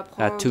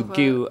to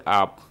give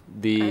up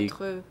the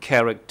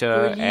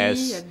character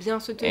as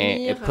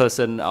a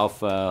person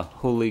of a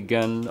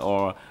hooligan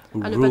or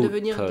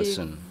rude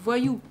person.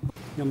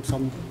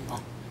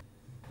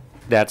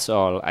 That's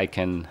all I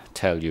can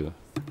tell you.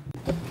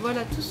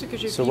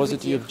 So was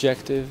it the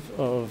objective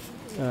of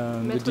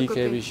the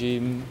DK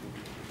regime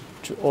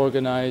to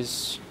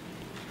organize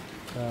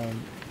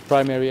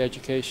primary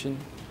education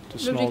to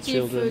small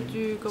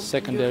children,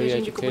 secondary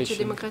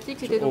education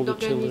to older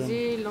children,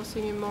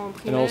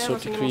 and also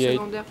to create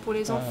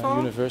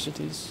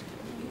universities?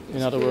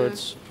 In other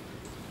words,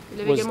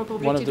 was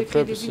one of the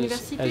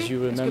purposes, as you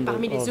remember,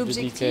 of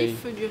the DK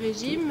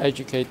to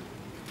educate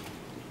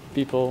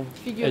people,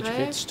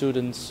 educate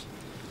students,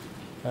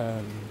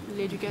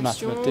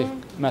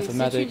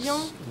 mathematics,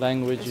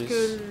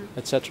 languages,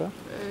 etc.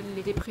 Il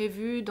était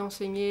prévu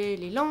d'enseigner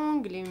les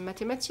langues, les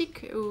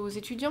mathématiques aux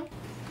étudiants.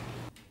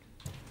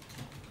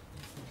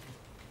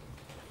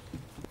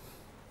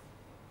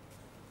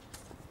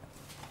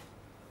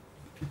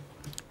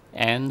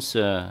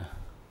 Answer.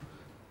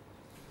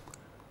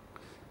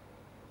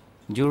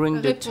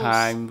 During the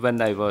time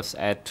when I was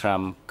at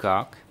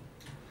Tramcock,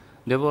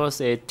 there was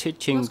a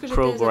teaching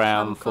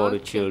program for the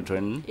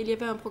children, il y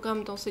avait un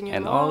programme d'enseignement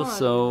and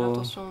also à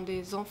l'intention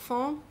des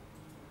enfants.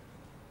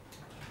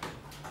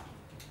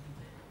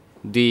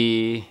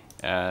 The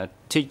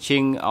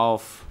teaching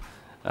of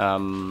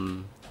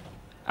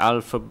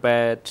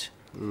alphabet,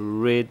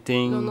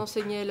 reading, On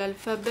enseignait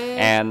l'alphabet,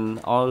 and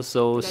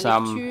also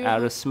some lecture,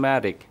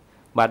 arithmetic,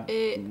 but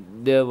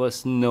there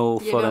was no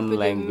foreign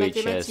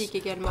languages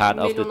part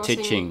of the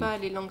teaching. pas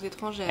les langues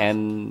étrangères.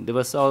 And there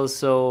was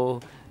also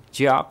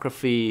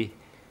geography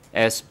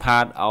as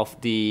part of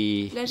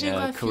the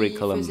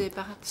curriculum.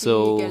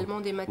 So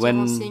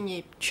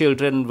when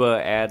children were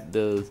at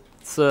the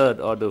third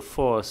or the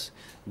fourth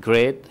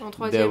grade,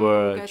 there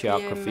were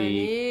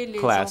geography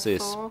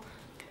classes,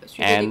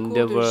 and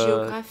there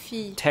were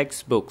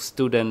textbook,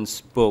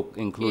 students' book,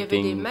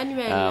 including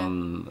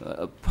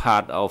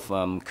part of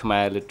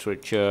Khmer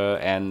literature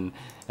and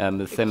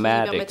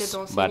mathematics,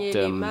 but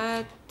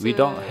we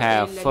don't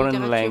have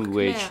foreign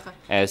language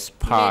as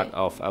part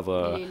of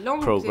our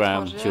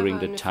program during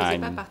the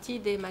time.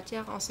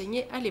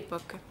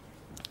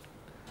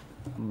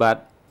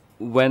 But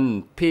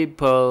when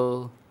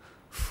people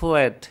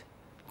fled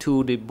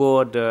to the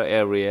border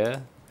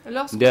area,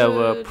 there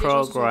were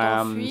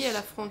programs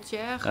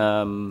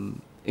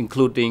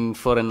including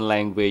foreign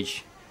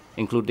language,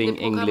 including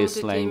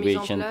English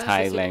language and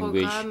Thai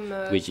language,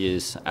 which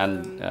is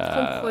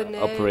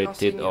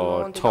operated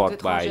or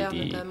taught by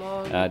the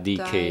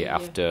DK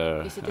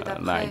after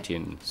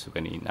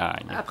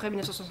 1979.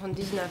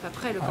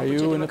 Are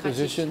you in a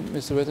position,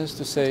 Mr. Witness,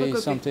 to say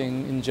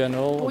something in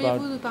general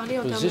about the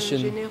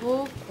position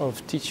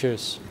of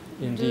teachers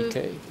in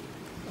DK?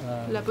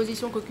 La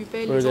position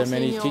qu'occupaient Were les there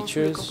many enseignants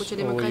teachers, du Cambodge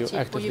or were you démocratique?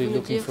 actively Pourriez-vous nous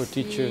looking dire for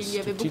teachers s'il y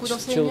avait to beaucoup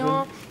teach children?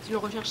 d'enseignants, si l'on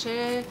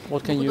recherchait What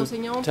can beaucoup you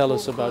d'enseignants tell pour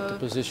us about the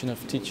position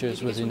of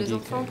teachers within l'éducation des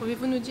DK? enfants?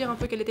 Pourriez-vous nous dire un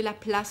peu quelle était la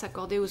place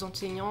accordée aux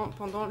enseignants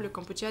pendant le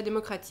Cambodge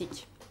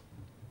démocratique?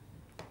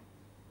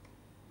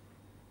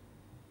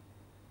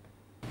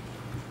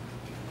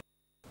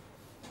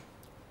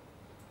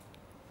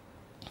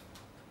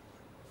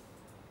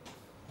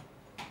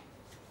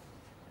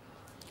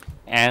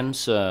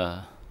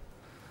 Answer.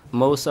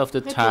 Most of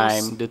the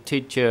time, the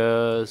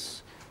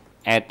teachers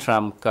at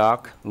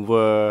Tramcock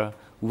were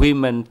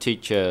women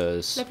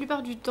teachers, La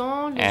plupart du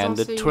temps, les and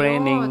the enseignants à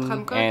training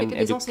Tramcock and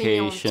étaient des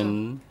enseignantes.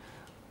 education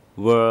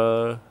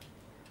were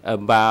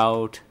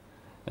about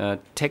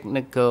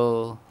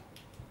technical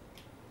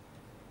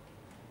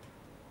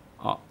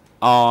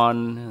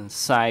on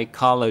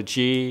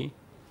psychology,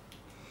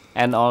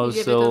 and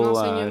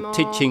also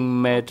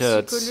teaching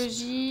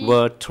methods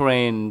were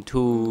trained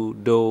to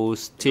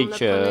those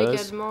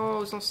teachers,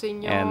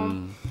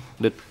 and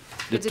the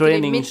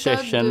training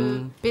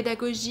session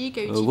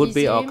would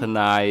be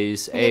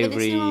organized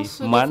every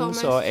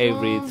month or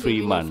every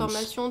 3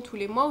 months.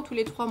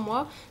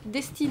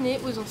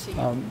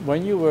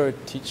 When you were a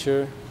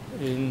teacher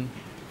in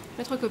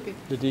Maître Copé,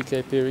 the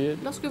DK period,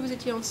 lorsque vous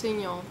étiez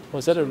enseignant,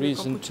 was that a sur le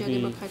reason Cambodge to be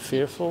démocratique,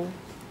 fearful?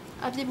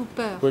 aviez-vous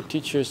peur? Were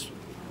teachers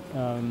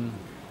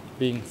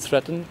being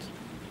threatened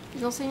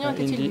Les enseignants in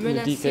étaient-ils the DK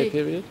menacés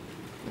period?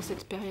 dans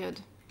cette période?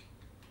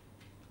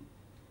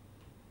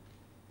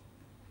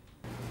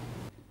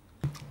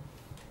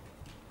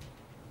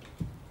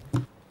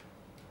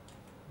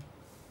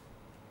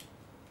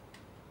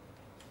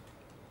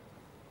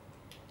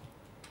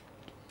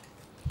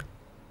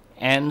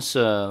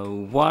 Answer.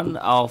 One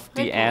of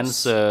the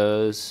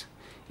answers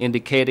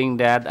indicating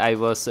that I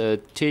was a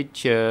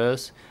teacher,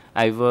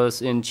 I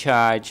was in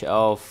charge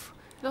of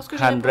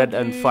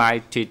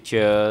 105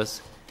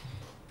 teachers,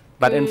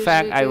 but in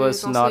fact I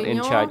was not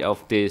in charge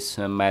of this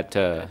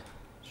matter.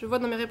 Je vois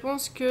dans mes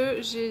réponses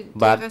que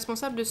j'étais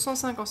responsable de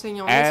 105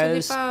 enseignants, mais ce n'est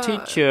As pas le cas en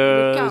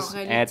teachers at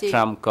réalité.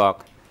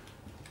 Tramcock,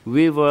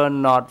 we were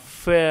not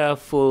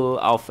fearful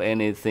of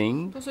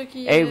anything.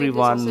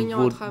 Everyone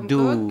would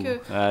do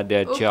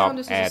their job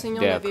at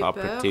their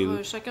cooperative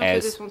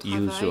as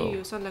usual.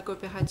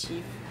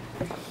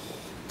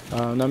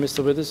 Now,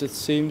 Mr. Withers, it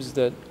seems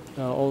that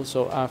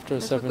also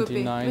after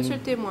 79,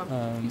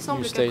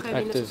 you stayed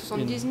active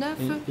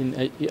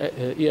in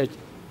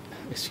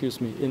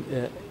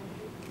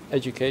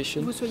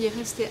education. Vous soyez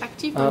resté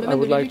actif dans le I domaine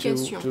would de like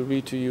l'éducation. to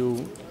read to you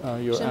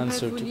your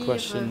answer to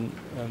question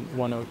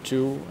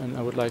 102, and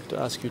I would like to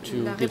ask you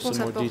to give some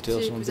more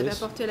details on vous avez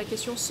this. apporté à la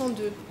question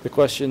 102. The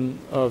question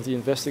of the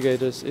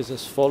investigators is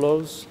as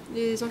follows.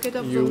 Les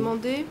enquêteurs vous ont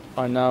demandé.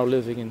 Are now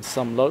living in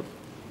Samlot.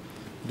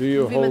 Do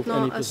you hold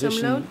any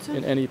position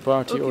in any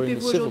party or in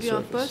the civil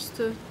service?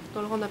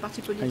 Dans le rang d'un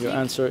parti politique and your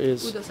answer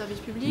is ou d'un service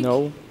public?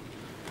 No.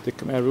 The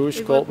Khmer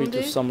Rouge called me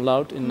to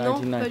Samlaut in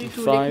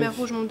 1995,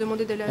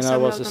 and I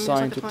was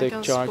assigned to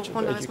take charge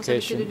of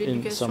education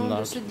in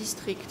Samlaut.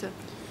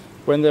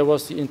 When there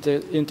was the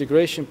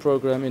integration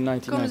program in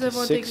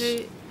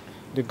 1996,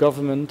 the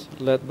government,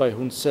 led by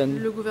Hun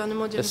Sen,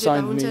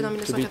 assigned me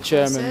to be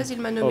chairman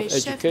of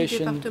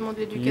education,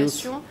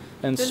 youth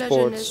and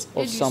sports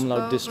of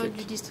Samlaut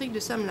district.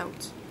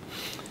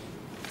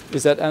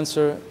 Is that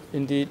answer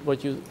indeed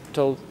what you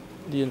told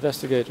the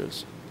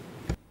investigators?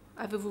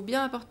 Avez-vous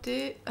bien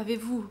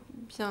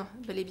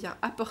bel et bien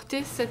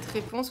apporté cette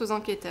réponse aux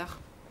enquêteurs?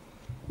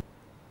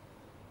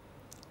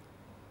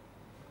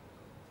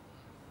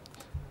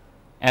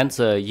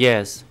 Answer,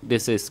 yes,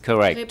 this is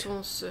correct.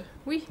 Réponse,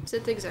 oui,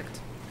 c'est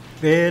exact.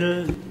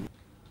 In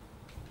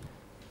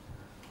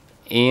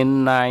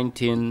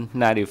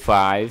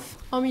 1995,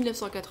 en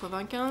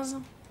 1995,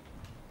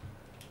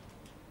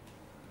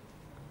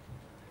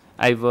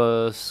 I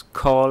was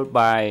called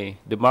by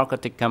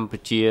Democratic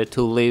Cambodia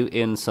to live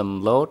in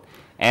Samlot,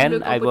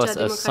 and I was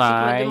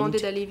assigned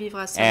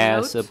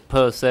as a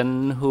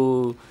person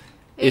who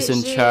is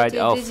in charge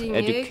of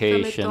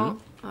education.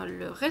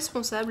 Le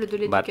responsable de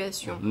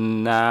l'éducation.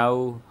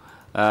 Now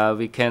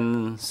we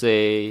can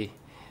say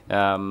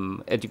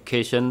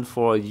education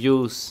for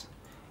youth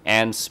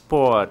and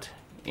sport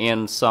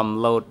in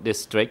Samlot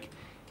district,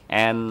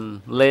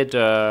 and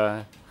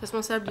later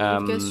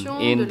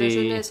in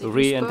the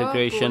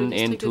reintegration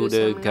into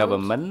the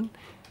government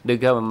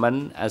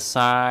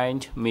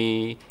assigned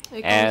me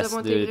as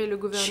the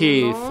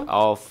chief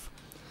of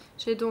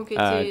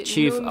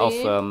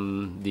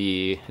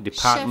the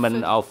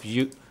Department of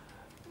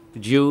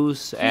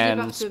Youth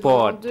and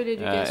Sport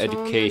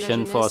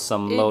Education for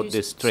Samlot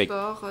district.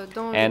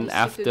 And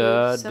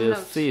after the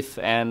 5th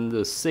and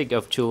the 6th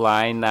of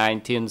July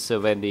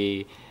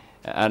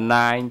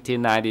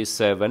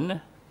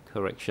 1997,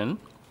 correction,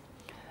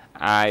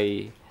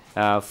 I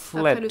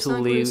fled to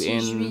live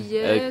in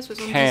a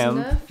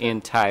camp in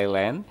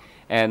Thailand,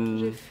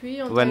 and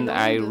when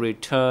I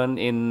returned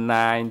in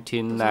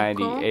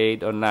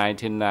 1998 or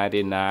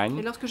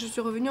 1999,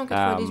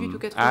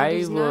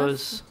 I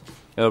was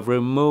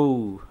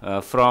removed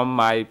from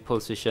my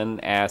position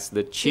as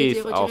the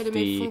chief of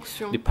the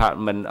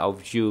Department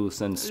of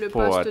Youth and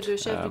Sport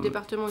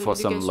for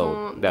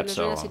Samlot. That's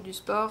all.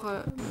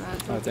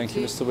 Thank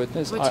you, Mr.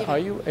 Witness. Are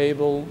you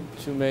able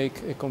to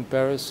make a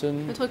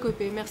comparison to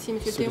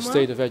the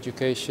state of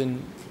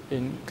education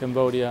in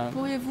Cambodia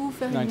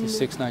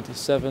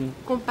 96-97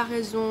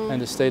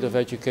 and the state of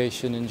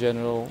education in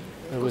general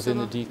within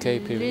the DK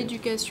period?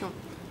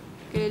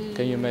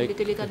 Can you make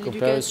a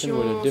comparison?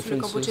 Were there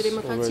differences or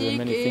were there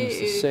many things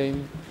the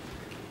same?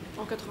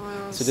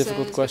 It's a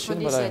difficult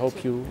question, but I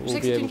hope you will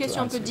be able to answer this question. C'est une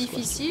question un peu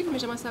difficile, mais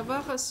j'aimerais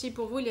savoir si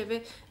pour vous il y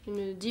avait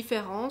une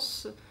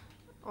différence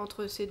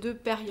entre ces deux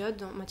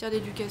périodes en matière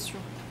d'éducation.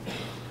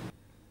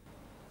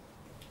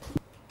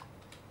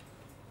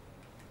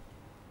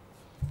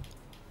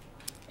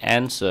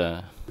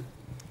 Answer.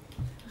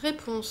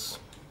 Réponse.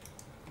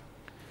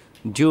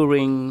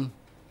 During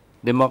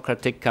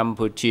Democratic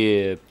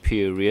Cambodia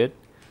period,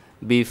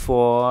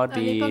 before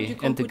the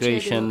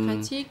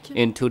integration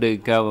into the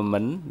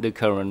government, the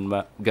current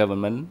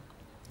government,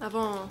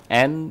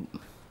 and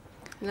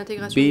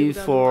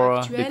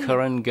before the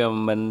current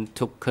government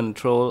took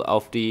control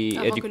of the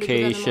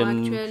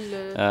education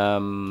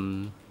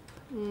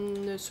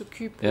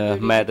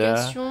matter,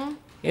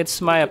 it's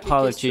my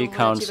apology,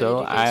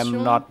 Council. I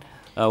am not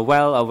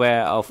well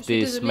aware of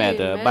this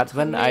matter, but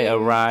when I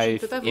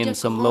arrived in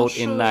Samlot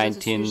in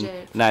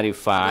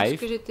 1995,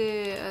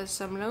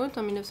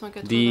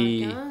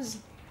 the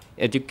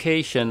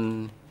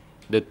education,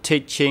 the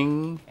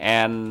teaching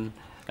and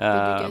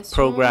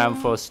program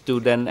for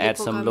students at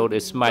Samlot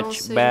is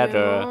much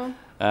better.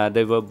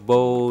 They were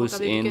both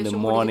in the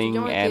morning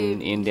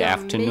and in the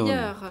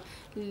afternoon.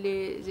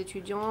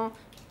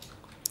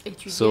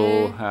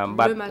 So,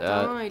 but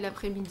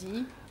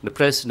the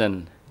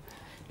President,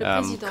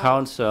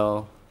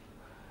 Council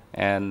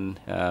and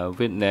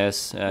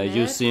witness,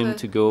 you seem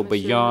to go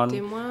beyond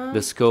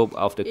the scope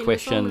of the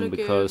question,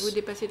 because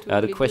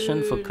the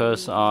question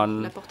focuses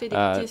on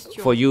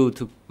for you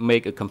to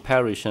make a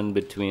comparison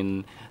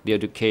between the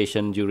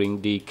education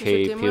during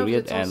DK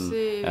period and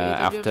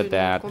after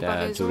that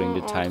during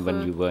the time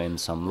when you were in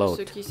some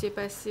load.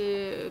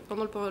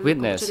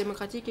 Witness.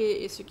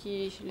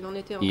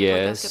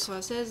 Yes,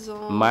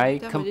 my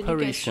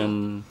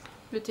comparison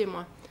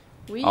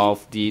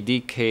of the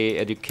DK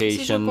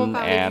education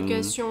and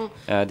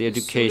the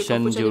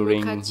education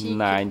during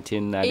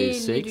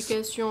 1996.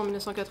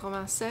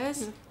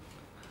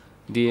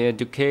 The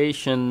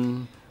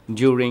education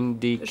during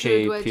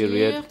DK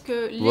period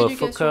were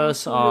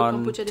focused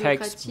on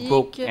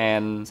textbook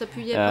and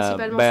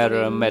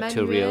better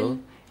material,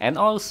 and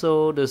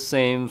also the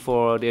same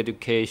for the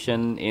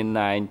education in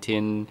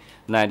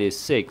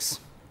 1996.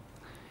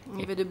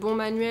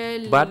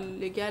 But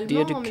the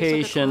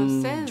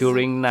education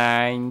during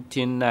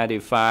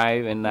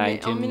 1995 and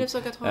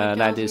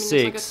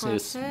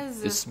 1996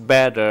 is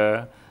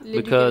better,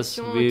 because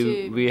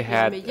we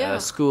had a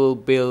school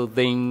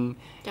building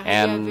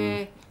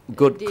and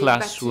good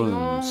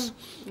classrooms.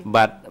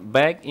 But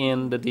back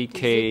in the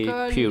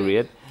DK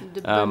period,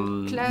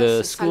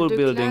 the school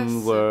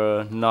buildings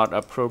were not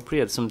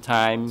appropriate.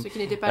 Sometimes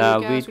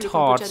we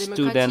taught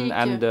students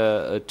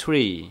under a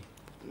tree.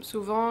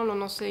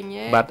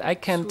 But I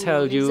can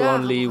tell you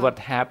only what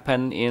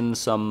happened in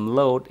some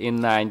load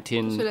in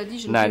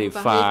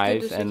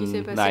 1995 and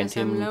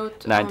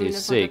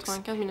 1996.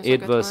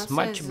 It was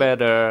much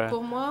better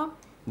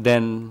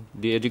than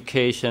the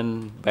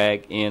education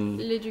back in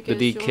the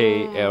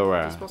DK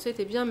era.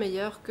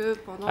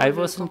 I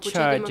was in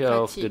charge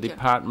of the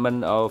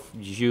Department of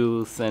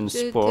Youth and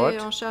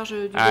Sport.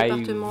 I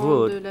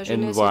would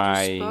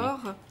invite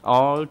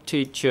all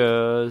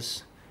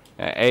teachers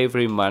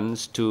every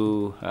month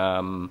to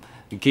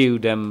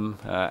give them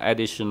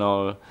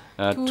additional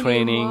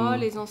training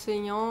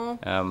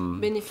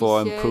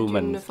for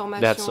improvement.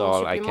 That's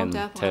all I can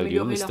tell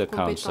you, Mr.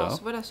 Counsel.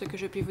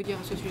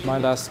 My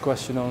last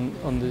question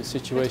on the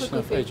situation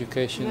of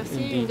education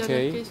in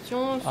DK.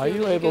 Are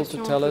you able to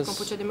tell us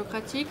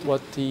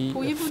what the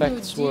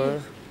effects were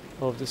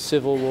of the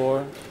Civil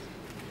War,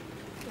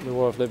 the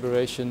War of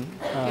Liberation,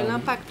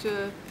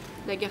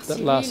 that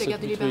lasted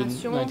between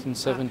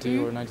 1970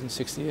 or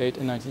 1968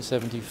 and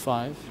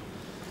 1975?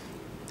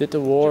 Did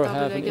the war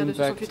have an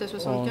impact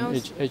on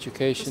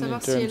education in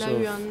terms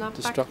of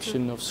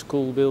destruction of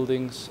school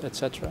buildings,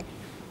 etc.?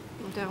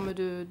 En termes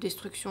de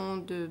destruction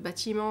de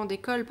bâtiments,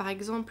 d'écoles, par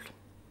exemple.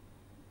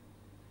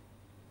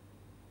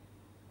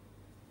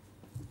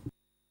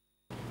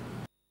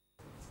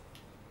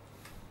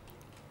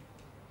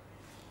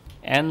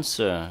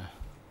 Answer.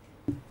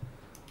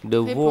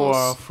 The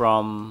war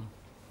from...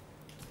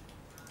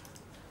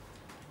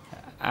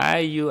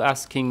 Are you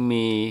asking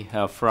me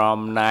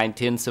from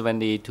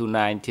 1970 to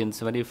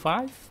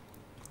 1975?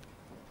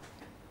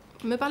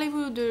 Me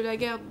parlez-vous de la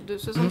guerre de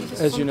 70 à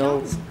 75? As you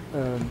know,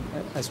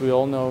 as we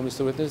all know,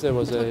 Mr. Witness, there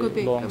was a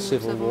long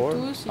civil war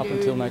up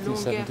until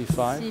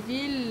 1975.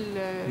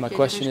 My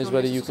question is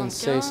whether you can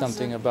say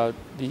something about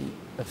the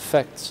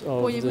effects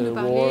of the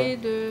war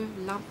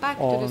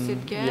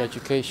on the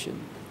education,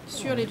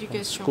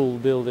 on school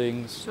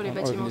buildings, on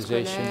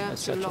organization,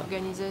 etc.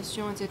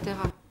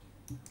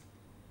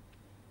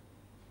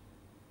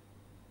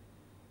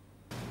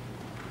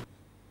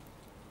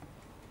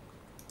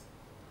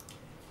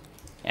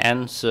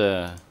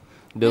 Answer.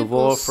 The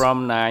war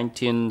from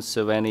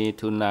 1970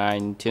 to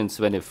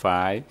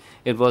 1975,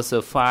 it was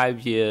a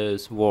 5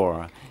 years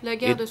war. La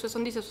guerre de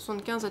 70 à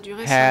 75 a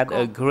duré 5 ans. Had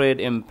a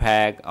great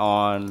impact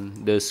on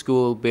the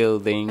school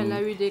building,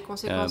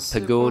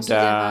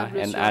 pagoda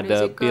and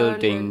other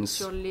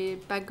buildings,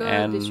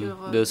 and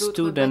the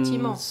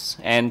students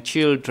and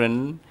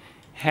children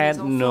had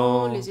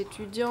no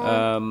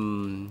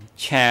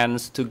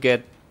chance to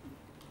get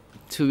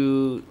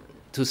to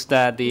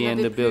study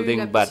in the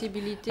building, but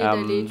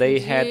they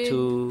had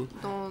to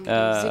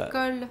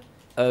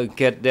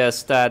get their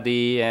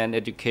study and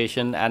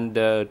education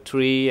under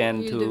tree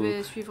and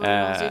to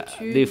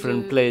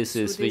different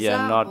places which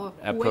are not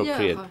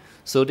appropriate.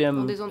 So the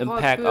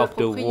impact of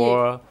the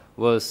war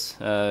was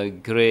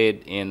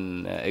great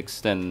in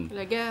extent.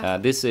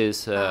 This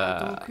is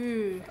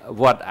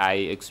what I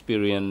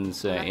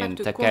experienced in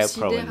Takeo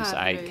province.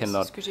 I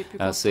cannot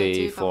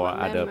say for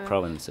other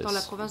provinces.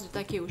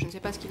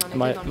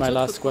 My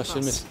last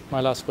question,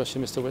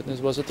 Mr.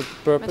 Witness, was it the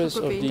purpose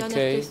of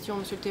DK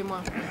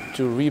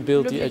to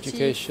rebuild the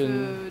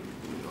education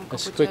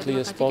as quickly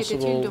as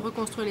possible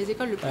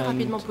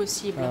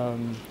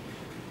and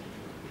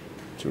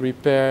to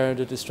repair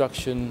the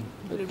destruction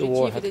that the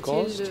war had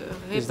caused?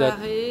 Is that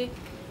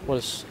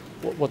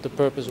what the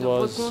purpose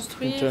was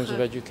in terms of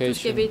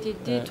education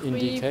in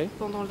DK?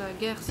 Pendant la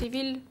guerre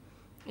civile,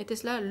 était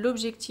cela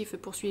l'objectif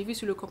poursuivi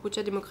sous le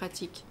Kampuchea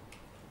démocratique?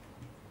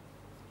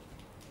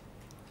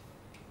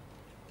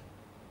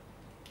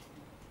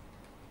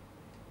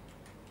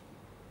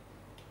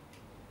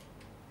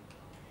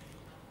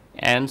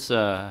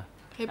 Answer.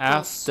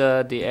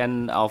 after the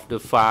end of the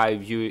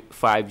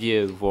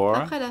five-year war,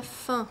 après la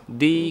fin de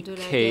la guerre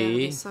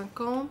des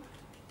 5 ans,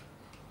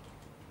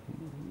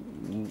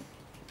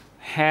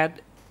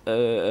 had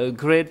a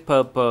great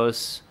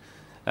purpose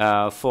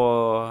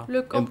for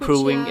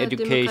improving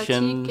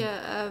education.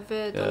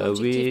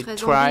 We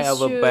try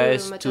our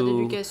best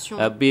to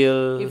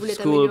build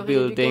school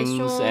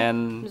buildings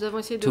and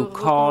to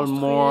call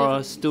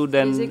more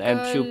students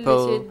and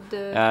pupils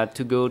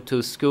to go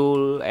to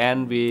school,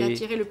 and we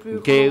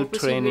gave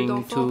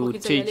training to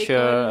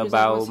teachers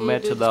about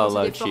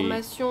methodology.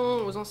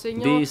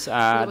 These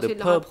are the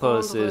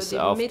purposes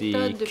of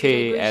the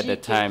K at the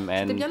time,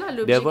 and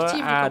there were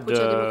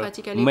other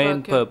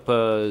main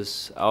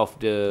purpose of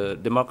the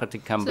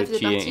democratic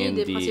Cambodia in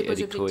the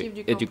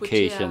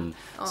education.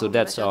 So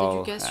that's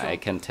all I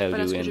can tell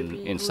you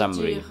in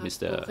summary,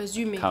 Mr.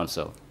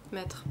 Counsel.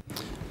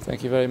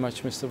 Thank you very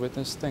much, Mr.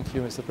 Witness. Thank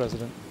you, Mr.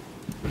 President.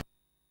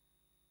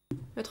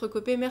 Maître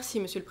Copé, merci,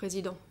 Monsieur le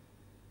Président.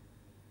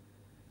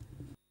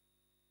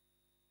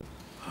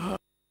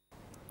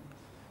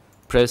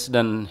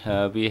 President,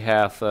 we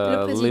have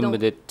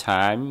limited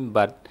time,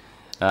 but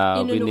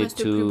we need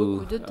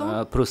to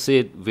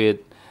proceed with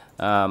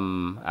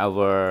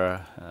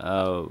our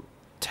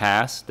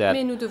task that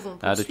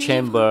the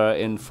chamber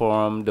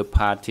informed the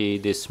party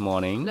this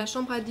morning, La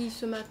Chambre a dit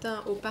ce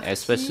matin au parti,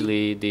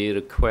 especially the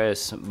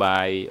request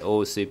by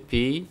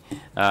OCP,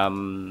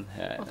 en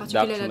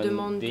particulier la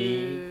demande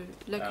de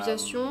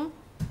l'accusation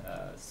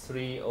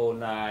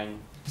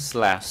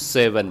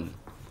 309/7.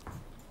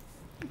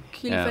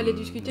 Qu'il fallait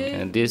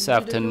discuter this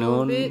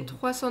afternoon,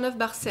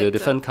 the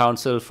Defense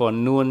Counsel for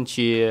Nuon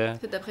Chea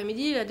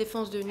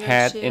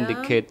had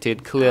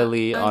indicated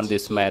clearly on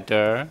this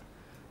matter,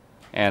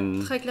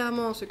 and très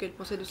clairement ce qu'elle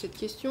pensait de cette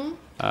question.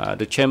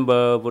 The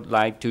chamber would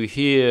like to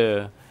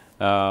hear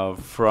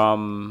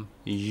from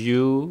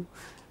you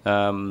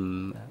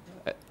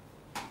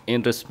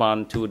in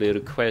response to the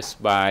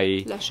request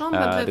by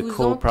the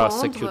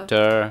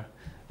co-prosecutor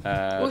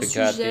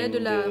regarding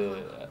the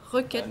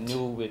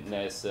new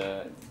witness.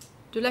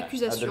 De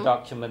l'accusation. The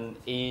document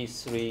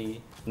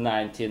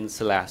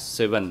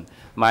E319/7.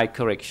 My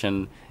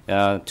correction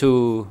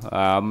to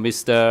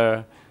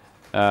Mr.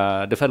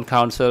 Defense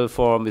Counsel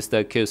for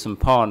Mr.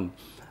 Kilsampon.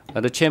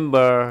 The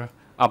chamber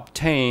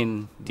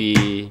obtained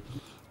the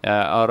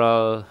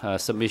oral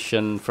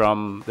submission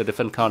from the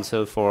Defense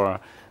Counsel for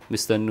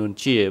Mr. Nuon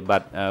Chea,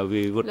 but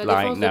we would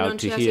like now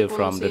to hear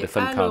from the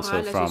Defense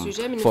Counsel for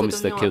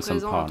Mr.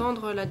 Kilsampon.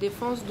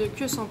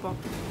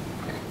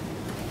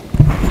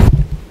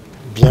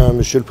 Bien,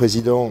 Monsieur le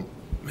Président,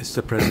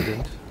 Mr.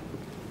 President,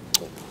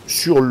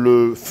 sur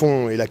le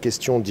fond et la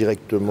question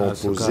directement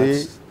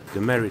posée,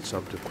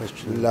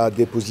 la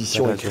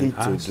déposition écrite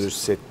de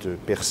cette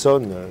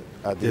personne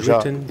a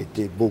déjà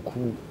été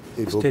beaucoup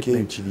évoquée,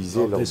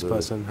 utilisée lors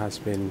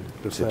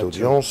de cette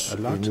audience,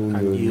 et nous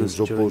ne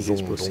nous opposons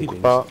donc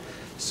pas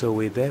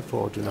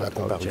à la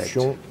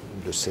comparution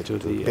de cette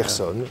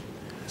personne,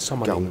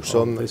 car nous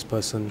sommes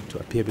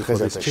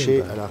très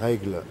attachés à la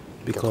règle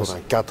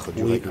 84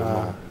 du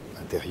règlement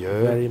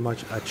intérieur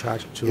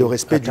et au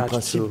respect du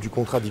principe du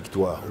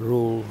contradictoire.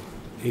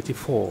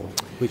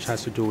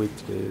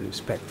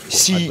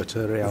 Si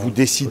vous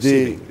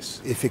décidez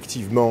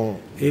effectivement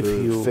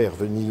de faire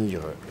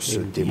venir ce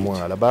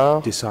témoin à la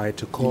barre, il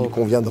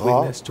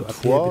conviendra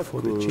toutefois que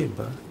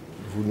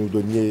vous nous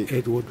donniez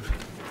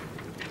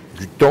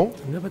du temps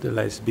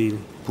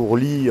pour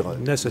lire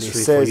les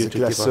 16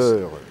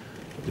 classeurs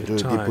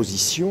de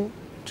déposition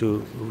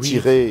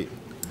tirés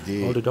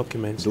des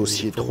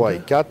dossiers 3 et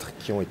 4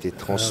 qui ont été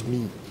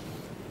transmis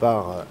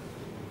par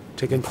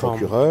le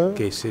procureur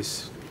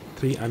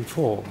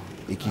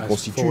et qui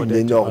constituent une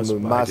énorme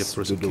masse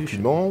de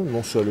documents,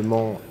 non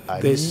seulement à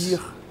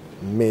lire,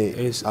 mais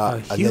à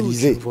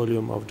analyser.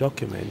 Il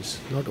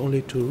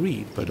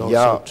y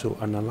a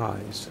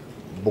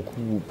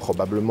beaucoup,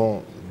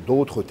 probablement,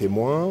 d'autres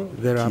témoins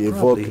qui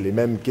évoquent les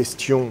mêmes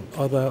questions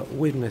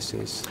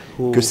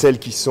que celles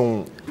qui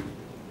sont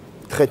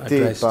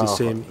traitées par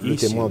le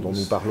témoin dont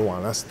nous parlons à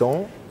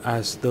l'instant,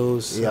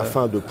 et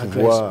afin de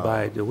pouvoir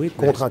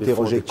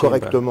contre-interroger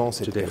correctement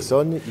cette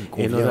personne, il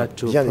convient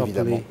bien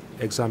évidemment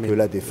que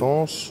la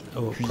défense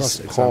puisse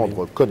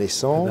prendre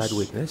connaissance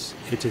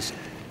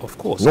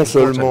non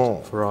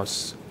seulement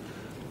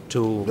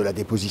de la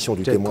déposition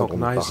du témoin dont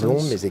nous parlons,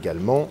 mais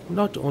également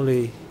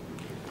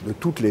de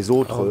toutes les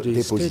autres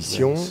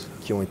dépositions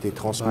qui ont été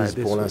transmises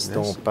pour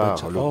l'instant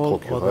par le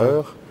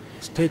procureur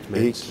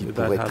et qui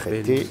pourraient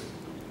traiter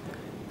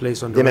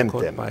des mêmes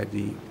thèmes.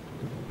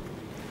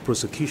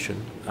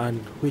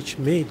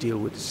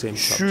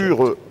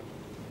 Sur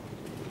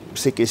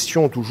ces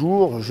questions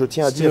toujours, je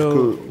tiens à dire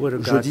que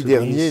jeudi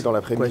dernier, dans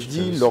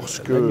l'après-midi,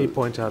 lorsque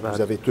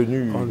vous avez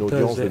tenu une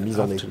audience de mise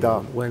en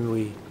état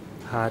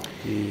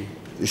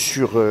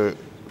sur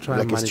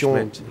la question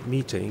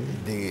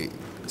des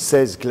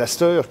 16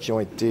 clusters qui ont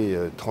été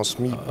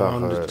transmis par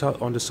les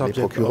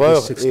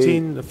procureurs,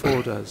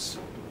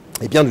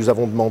 eh bien, nous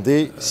avons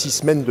demandé 6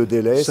 semaines de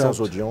délai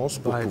sans audience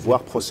pour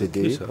pouvoir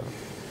procéder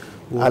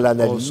à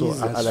l'analyse,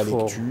 à la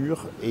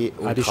lecture et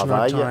au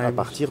travail à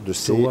partir de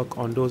ces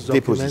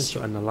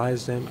dépositions.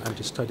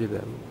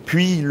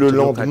 Puis le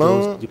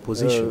lendemain,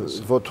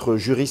 votre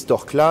juriste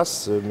hors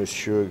classe, M.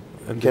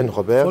 Ken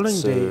Roberts,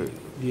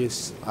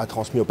 a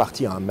transmis au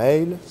parti un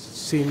mail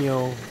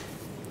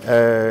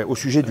au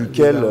sujet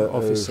duquel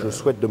je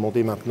souhaite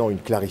demander maintenant une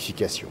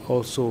clarification.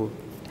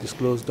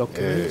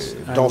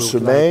 Dans ce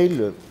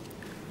mail,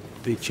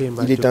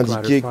 il est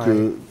indiqué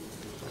que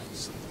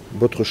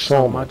votre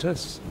chambre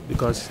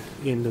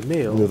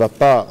ne va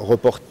pas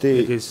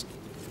reporter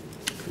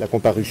la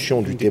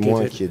comparution du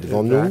témoin qui est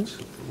devant nous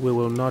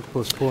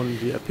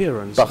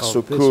parce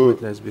que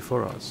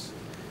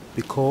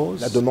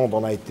la demande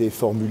en a été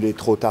formulée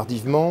trop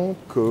tardivement,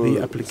 que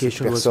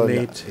cette personne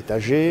est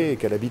âgée et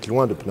qu'elle habite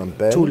loin de Phnom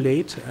Penh.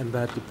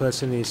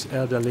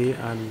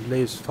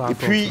 Et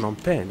puis,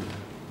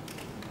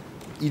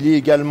 il est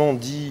également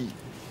dit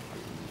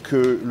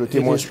que le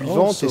témoin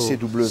suivant,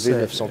 TCW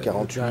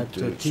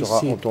 948,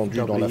 sera entendu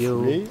dans la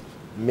foulée,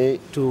 mais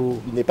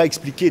il n'est pas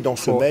expliqué dans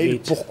ce mail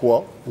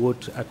pourquoi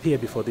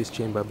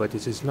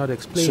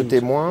ce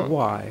témoin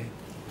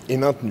est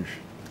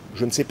maintenu.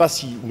 Je ne sais pas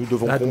si nous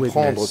devons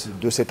comprendre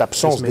de cette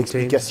absence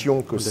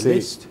d'explication que c'est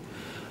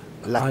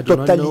la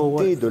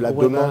totalité de la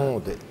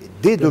demande,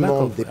 des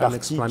demandes des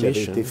parties qui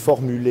avaient été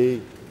formulées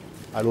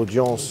à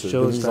l'audience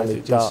de mise en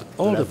état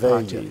de la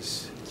veille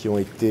qui ont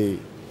été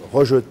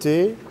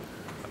rejetées,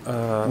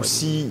 ou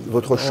si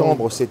votre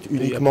chambre s'est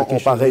uniquement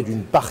emparée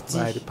d'une partie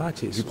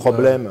du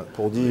problème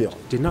pour dire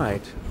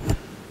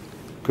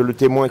que le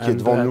témoin qui est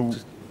devant nous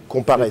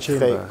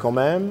comparaîtrait quand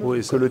même,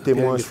 que le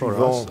témoin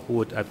suivant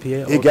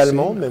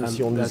également, même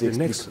si on ne nous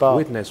explique pas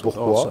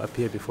pourquoi,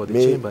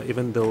 mais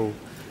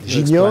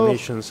j'ignore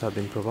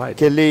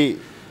quelle est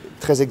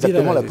très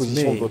exactement la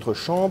position de votre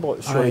chambre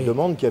sur les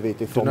demandes qui avaient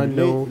été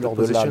formulées lors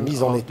de la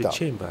mise en état.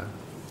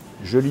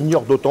 Je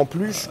l'ignore d'autant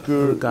plus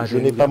que je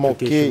n'ai pas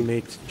manqué,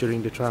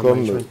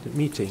 comme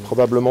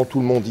probablement tout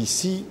le monde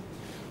ici,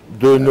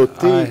 de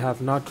noter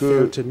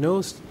que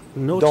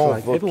dans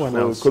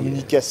votre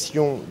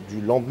communication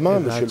du lendemain,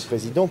 Monsieur le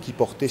Président, qui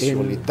portait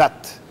sur les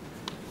dates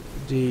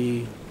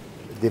des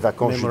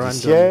vacances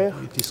judiciaires,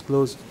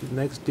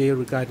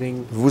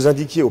 vous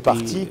indiquiez au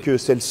parti que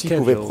celle-ci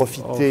pouvait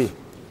profiter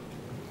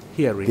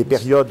des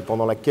périodes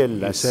pendant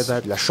lesquelles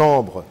la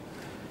Chambre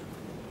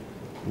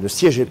ne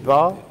siégeait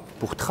pas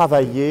pour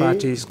travailler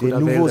des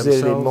nouveaux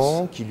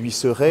éléments qui lui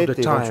seraient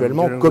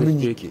éventuellement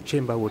communiqués. Je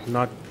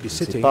ne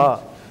sais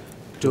pas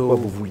de quoi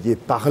vous vouliez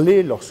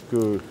parler lorsque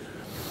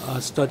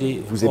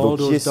vous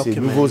évoquiez ces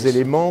nouveaux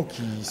éléments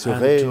qui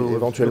seraient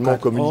éventuellement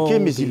communiqués,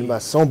 mais il m'a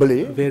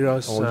semblé,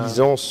 en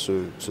lisant ce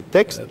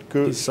texte,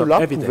 que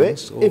cela pouvait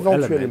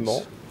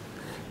éventuellement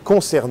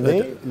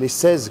concerner les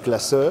 16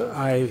 classeurs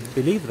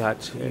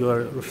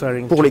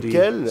pour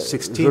lesquels,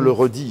 je le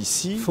redis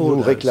ici,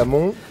 nous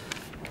réclamons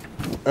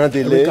un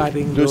délai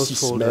de 6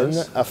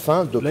 semaines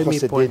afin de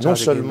procéder non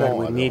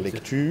seulement à leur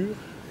lecture,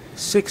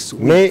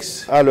 mais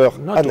à leur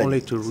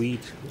analyse.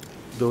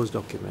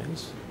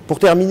 Pour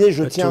terminer,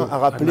 je tiens à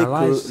rappeler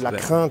que la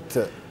crainte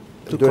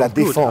de la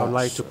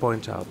défense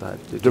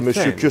de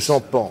M.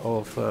 Kyosampan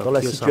dans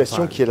la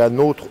situation qui est la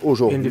nôtre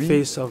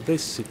aujourd'hui,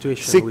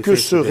 c'est que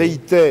se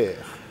réitère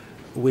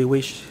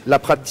la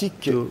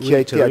pratique qui a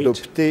été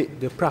adoptée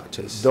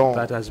dans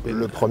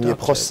le premier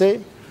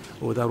procès,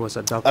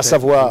 à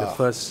savoir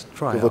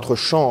que votre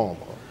Chambre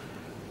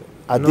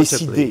a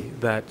décidé,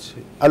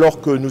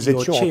 alors que nous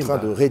étions en train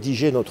de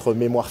rédiger notre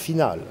mémoire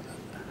finale,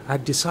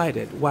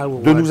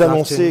 de nous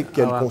annoncer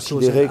qu'elle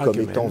considérait comme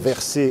étant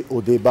versée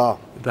au débat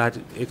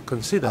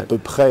à peu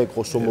près,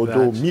 grosso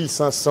modo,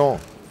 1500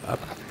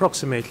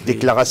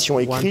 déclarations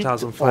écrites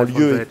en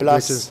lieu et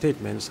place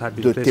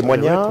de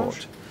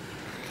témoignages,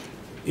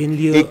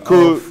 et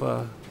que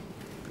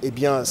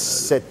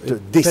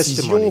cette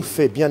décision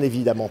fait bien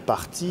évidemment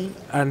partie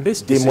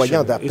des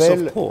moyens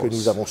d'appel que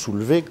nous avons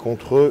soulevés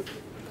contre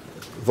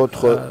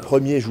votre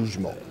premier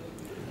jugement.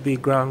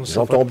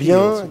 J'entends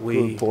bien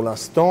que pour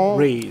l'instant,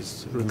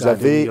 vous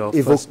avez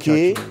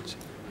évoqué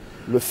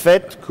le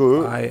fait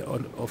que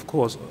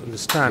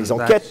les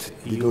enquêtes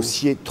des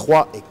dossiers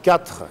 3 et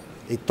 4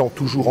 étant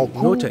toujours en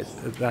cours,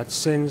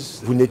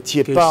 vous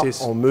n'étiez pas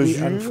en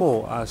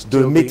mesure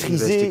de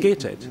maîtriser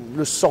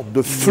le sorte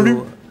de flux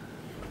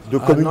de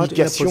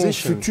communication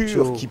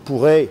future qui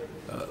pourrait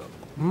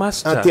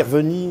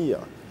intervenir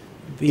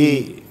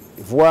et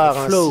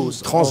voir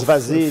ainsi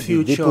transvaser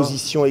des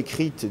dépositions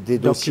écrites des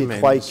dossiers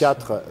 3 et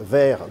 4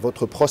 vers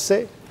votre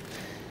procès.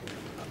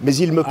 Mais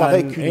il me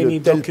paraît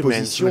qu'une telle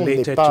position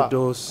n'est pas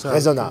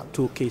raisonnable.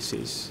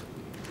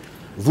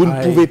 Vous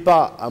ne pouvez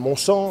pas, à mon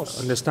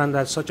sens,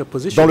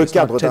 dans le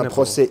cadre d'un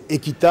procès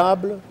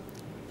équitable,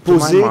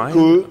 poser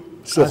que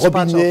ce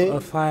robinet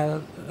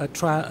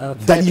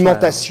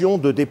d'alimentation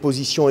de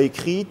dépositions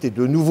écrites et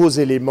de nouveaux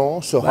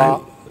éléments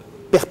sera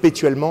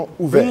perpétuellement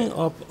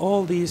ouvert.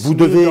 Vous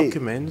devez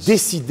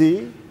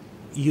décider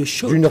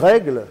d'une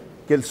règle,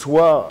 qu'elle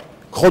soit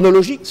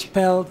chronologique,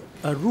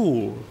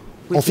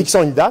 en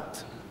fixant une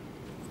date,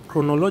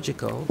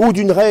 chronological ou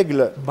d'une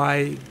règle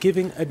by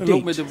giving a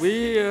date.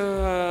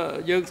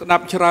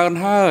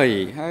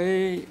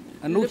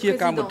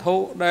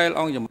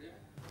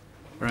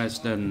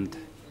 President,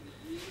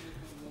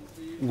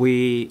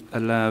 we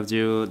allowed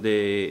you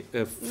the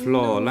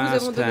floor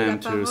last time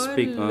to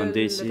speak on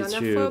this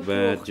issue,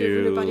 but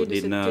you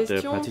did not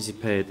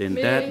participate in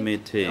that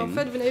meeting.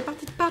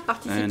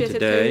 And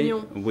today,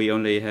 we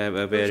only have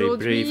a very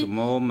brief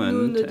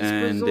moment,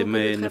 and the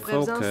main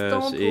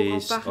focus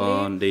is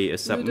on the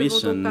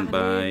submission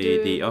by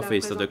the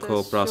Office of the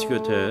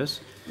Co-Prosecutors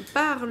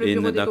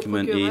in the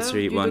document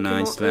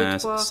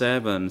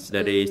E319/7,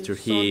 that is to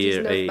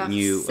hear a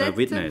new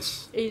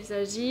witness. Il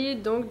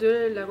s'agit donc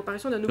de la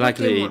comparution d'un nouveau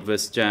Likely témoin. it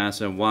was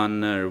just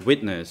one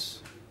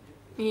witness.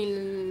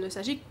 Il ne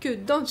s'agit que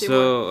d'un témoin.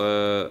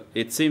 So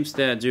it seems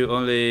that you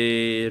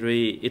only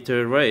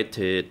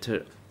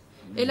reiterated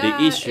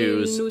the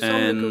issues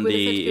and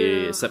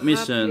the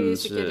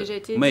submissions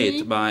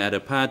made by other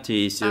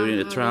parties during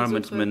the trial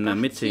management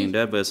meeting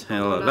that was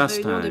held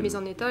last time.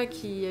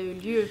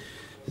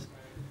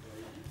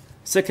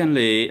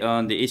 Secondly,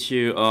 on the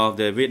issue of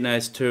the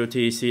witness 2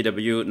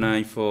 TCW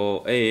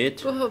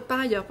 948,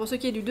 par ailleurs, pour ce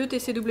qui est du 2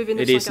 TCW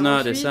 948, it is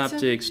not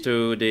subject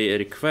to the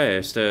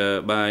request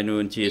by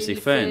Nuntier's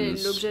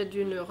defense. L'objet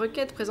d'une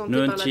requête présentée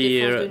par la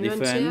défense de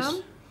Nuentier.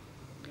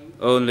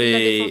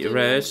 Only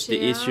raised the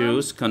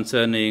issues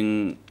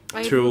concerning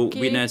two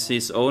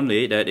witnesses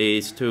only, that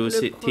is 2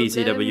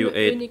 TCW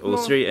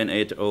 803 and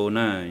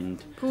 809.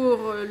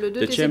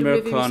 The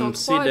Chamber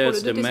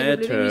considers the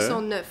matter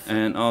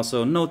and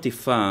also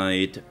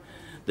notified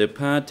the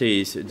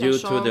parties due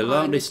to the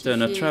long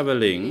distance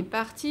traveling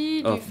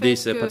of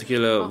this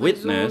particular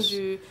witness,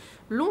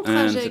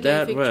 and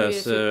that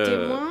was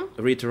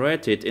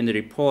reiterated in the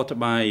report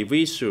by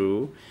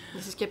Visu,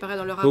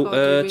 who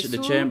urged the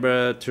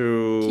Chamber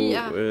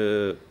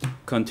to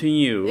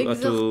continue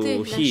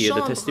to hear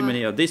the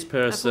testimony of this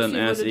person,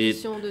 as it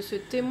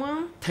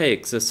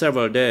takes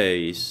several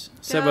days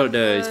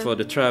for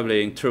the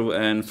traveling to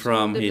and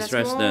from his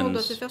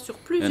residence,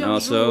 and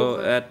also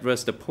that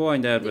was the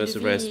point that was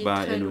raised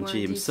by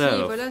Enuchi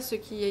himself.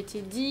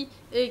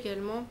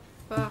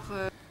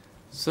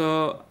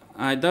 So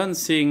I don't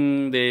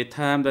think the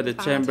time that the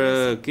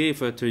Chamber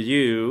gave to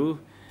you,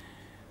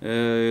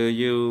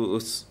 you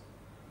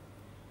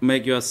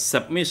make your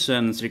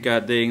submissions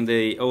regarding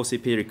the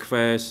OCP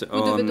request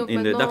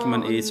in the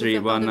document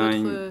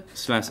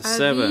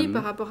E319/7,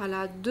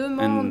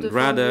 and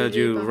rather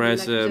you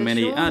raise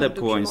many other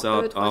points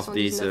out of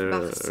this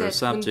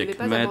subject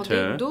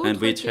matter, and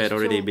which had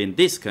already been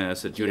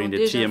discussed during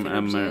the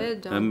TMM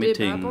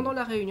meeting.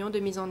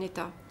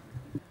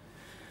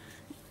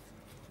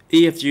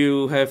 If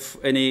you have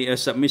any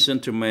submission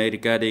to make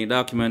regarding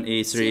document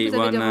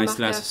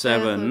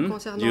E319/7,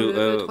 you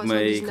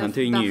may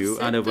continue,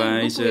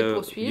 otherwise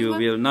you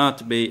will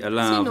not be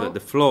allowed the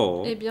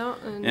floor,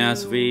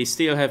 as we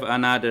still have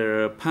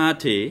another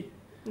party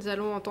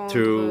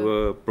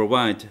to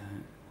provide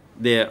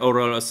their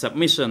oral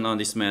submission on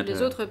this matter.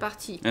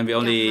 And we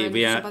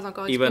are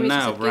even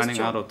now running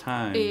out of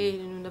time.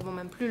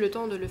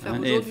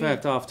 And in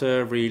fact,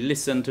 after we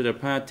listen to the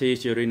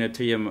parties during the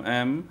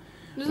TMM,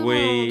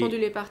 we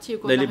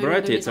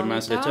deliberated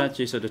amongst the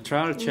judges of the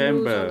trial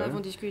chamber,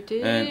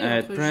 and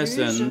at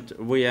present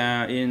we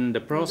are in the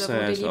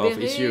process of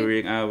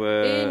issuing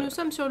our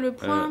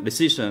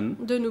decision.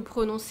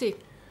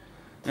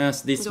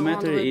 As this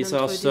matter is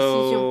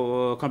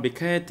also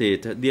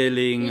complicated,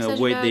 dealing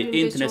with the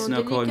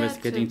International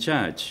Co-Investigating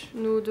Judge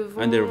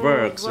and the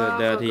works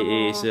that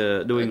he is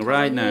doing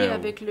right now.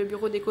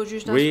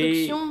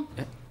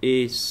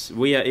 We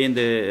are in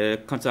the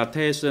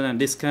consultation and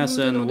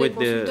discussion with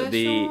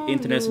the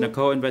International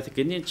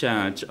Co-Investigating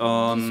Judge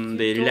on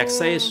the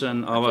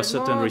relaxation of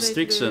certain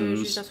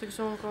restrictions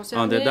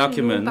on the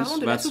documents,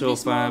 but so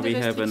far we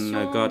haven't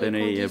got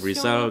any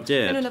result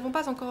yet.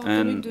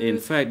 And in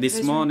fact,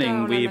 this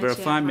morning we were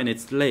 5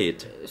 minutes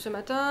late,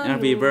 and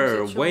we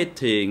were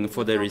waiting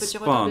for the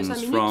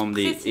response from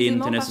the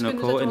International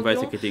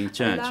Co-Investigating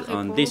Judge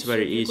on this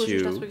very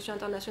issue,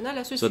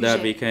 so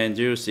that we can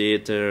use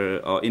it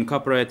or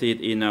incorporate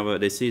it in our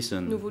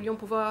decision. Nous voulions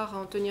pouvoir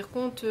en tenir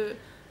compte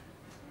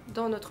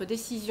dans notre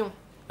décision.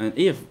 And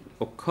if,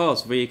 of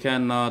course, we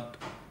cannot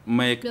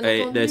make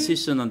a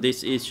decision on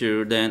this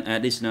issue, then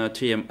additional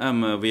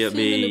TMM will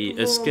be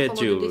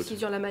scheduled. Il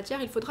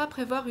faudra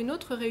prévoir une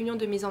autre réunion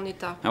de mise en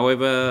état.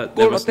 However,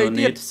 there was no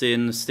need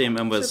since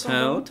TMM was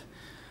held,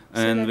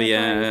 and we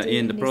are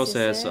in the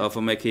process of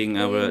making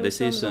our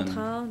decision.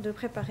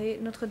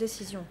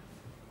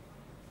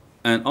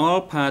 And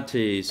all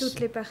parties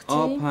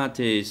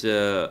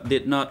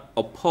did not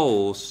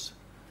oppose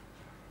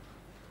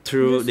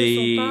through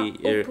the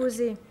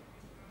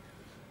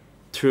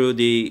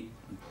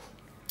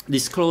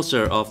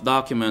disclosure of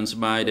documents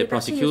by the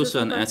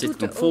prosecution, as it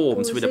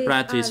conforms with the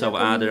practice of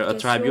other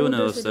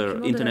tribunals,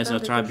 international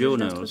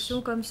tribunals.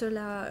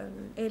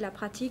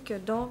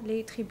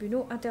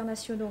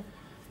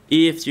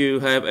 If you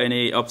have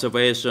any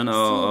observation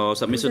or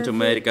submission to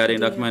make regarding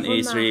document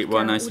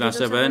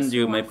E319/7,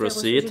 you may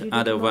proceed.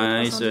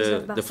 Otherwise,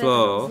 the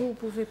floor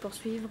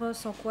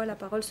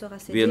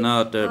will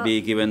not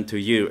be given to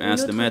you,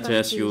 as the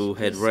matters you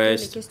had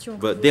raised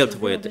were dealt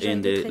with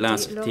in the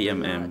last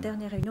TMM.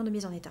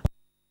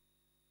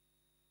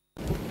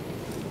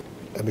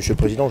 Monsieur le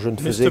Président, je ne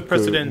faisais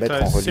que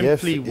mettre en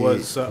relief et vous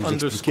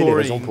expliquer les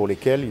raisons pour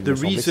lesquelles il me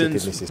semblait que c'était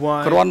nécessaire.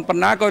 The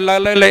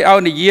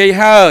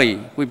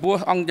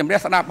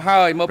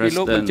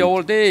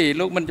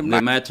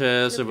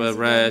matters were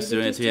raised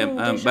during the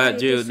TMM,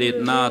 but you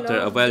did not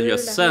avail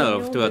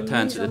yourself to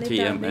attend the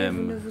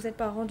TMM.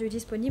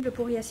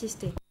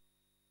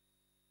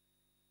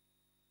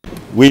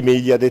 Oui, mais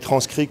il y a des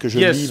transcrits que je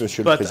lis,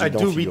 Monsieur le Président,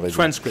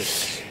 figurez-vous.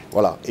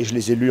 Voilà, et je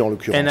les ai lus en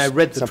l'occurrence. And I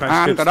read the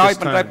transcripts this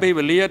time.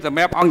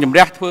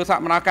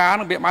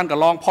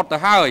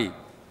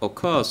 Of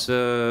course,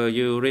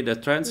 you read the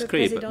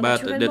transcript,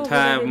 but the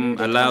time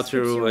allowed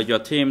to your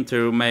team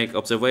to make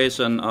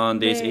observation on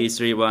this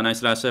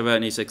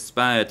E319/7 is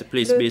expired.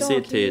 Please be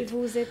seated.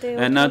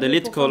 And now the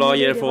lead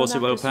co-lawyer for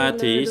civil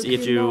parties,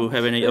 if you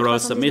have any oral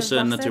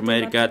submission to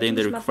make regarding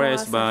the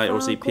request by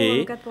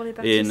OCP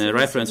in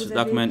reference to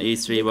document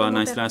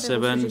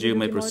E319/7, you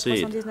may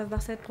proceed.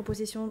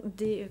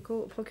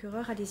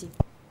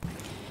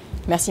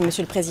 Merci,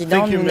 Monsieur le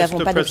Président. Nous n'avons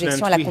pas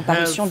d'objection à la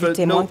comparution du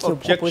témoin qui est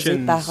proposé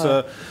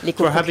par les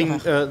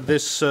co-procureurs.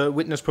 This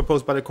witness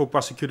proposed by the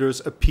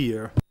co-prosecutors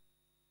appear.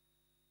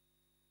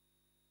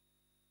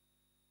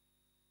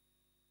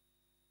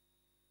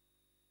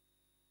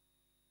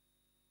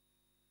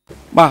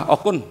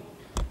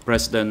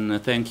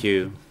 President, thank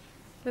you.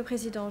 Le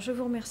Président, je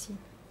vous remercie.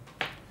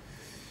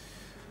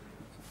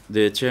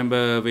 The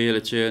chamber will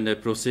adjourn the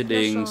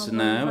proceedings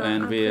now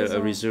and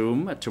will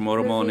resume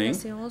tomorrow morning,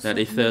 that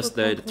is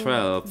Thursday, the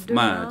 12th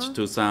March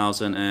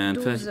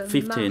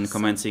 2015,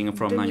 commencing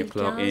from 9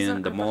 o'clock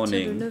in the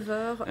morning.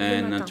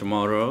 And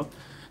tomorrow,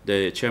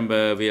 the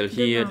chamber will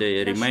hear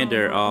the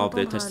remainder of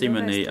the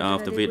testimony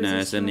of the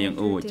witness Neang.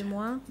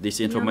 This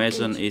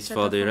information is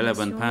for the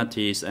relevant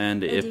parties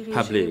and the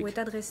public.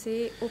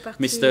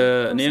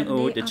 Mr.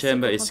 Neang, the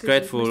chamber is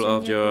grateful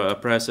of your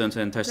presence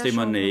and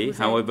testimony.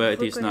 However,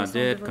 it is not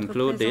yet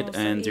concluded,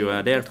 and you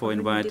are therefore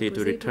invited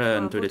to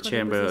return to the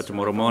chamber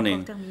tomorrow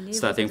morning,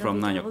 starting from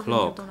 9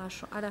 o'clock.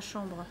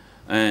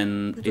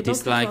 And it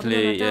is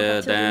likely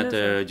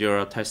that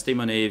your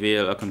testimony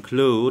will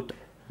conclude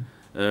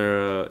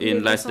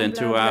in less than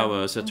 2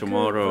 hours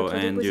tomorrow,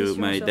 and you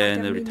may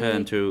then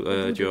return to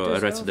your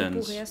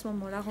residence.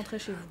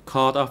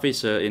 Court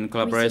officer, in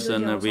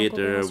collaboration with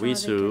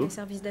WISU,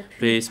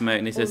 please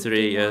make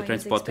necessary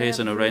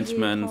transportation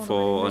arrangement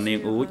for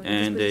Neang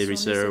and the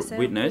reserve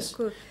witness,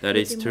 that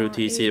is through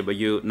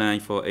TCW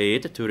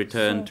 948, to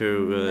return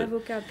to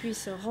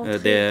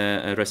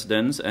their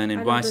residence, and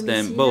invite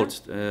them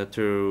both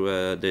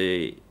to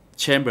the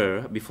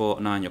chamber before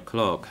 9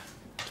 o'clock.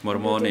 Tomorrow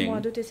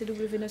morning.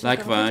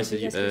 Likewise,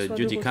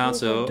 Duty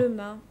Counsel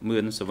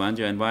Moon Savan,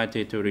 you are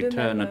invited to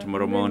return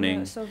tomorrow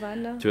morning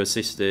to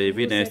assist the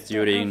witness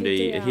during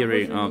the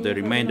hearing of the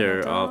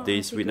remainder of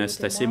this witness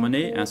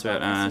testimony, as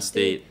well as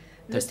the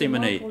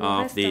testimony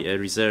of the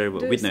reserve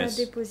witness.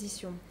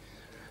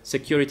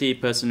 Security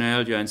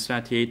personnel, you are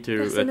instructed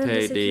to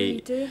take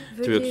the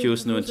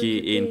accused Nuon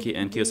Chi, In Ki,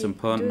 and Kil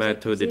Sampon back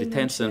to the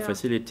detention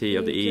facility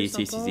of the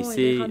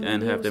ECCC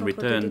and have them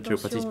return to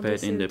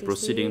participate in the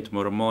proceeding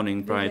tomorrow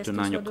morning prior to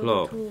 9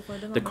 o'clock.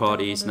 The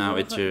court is now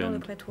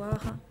adjourned.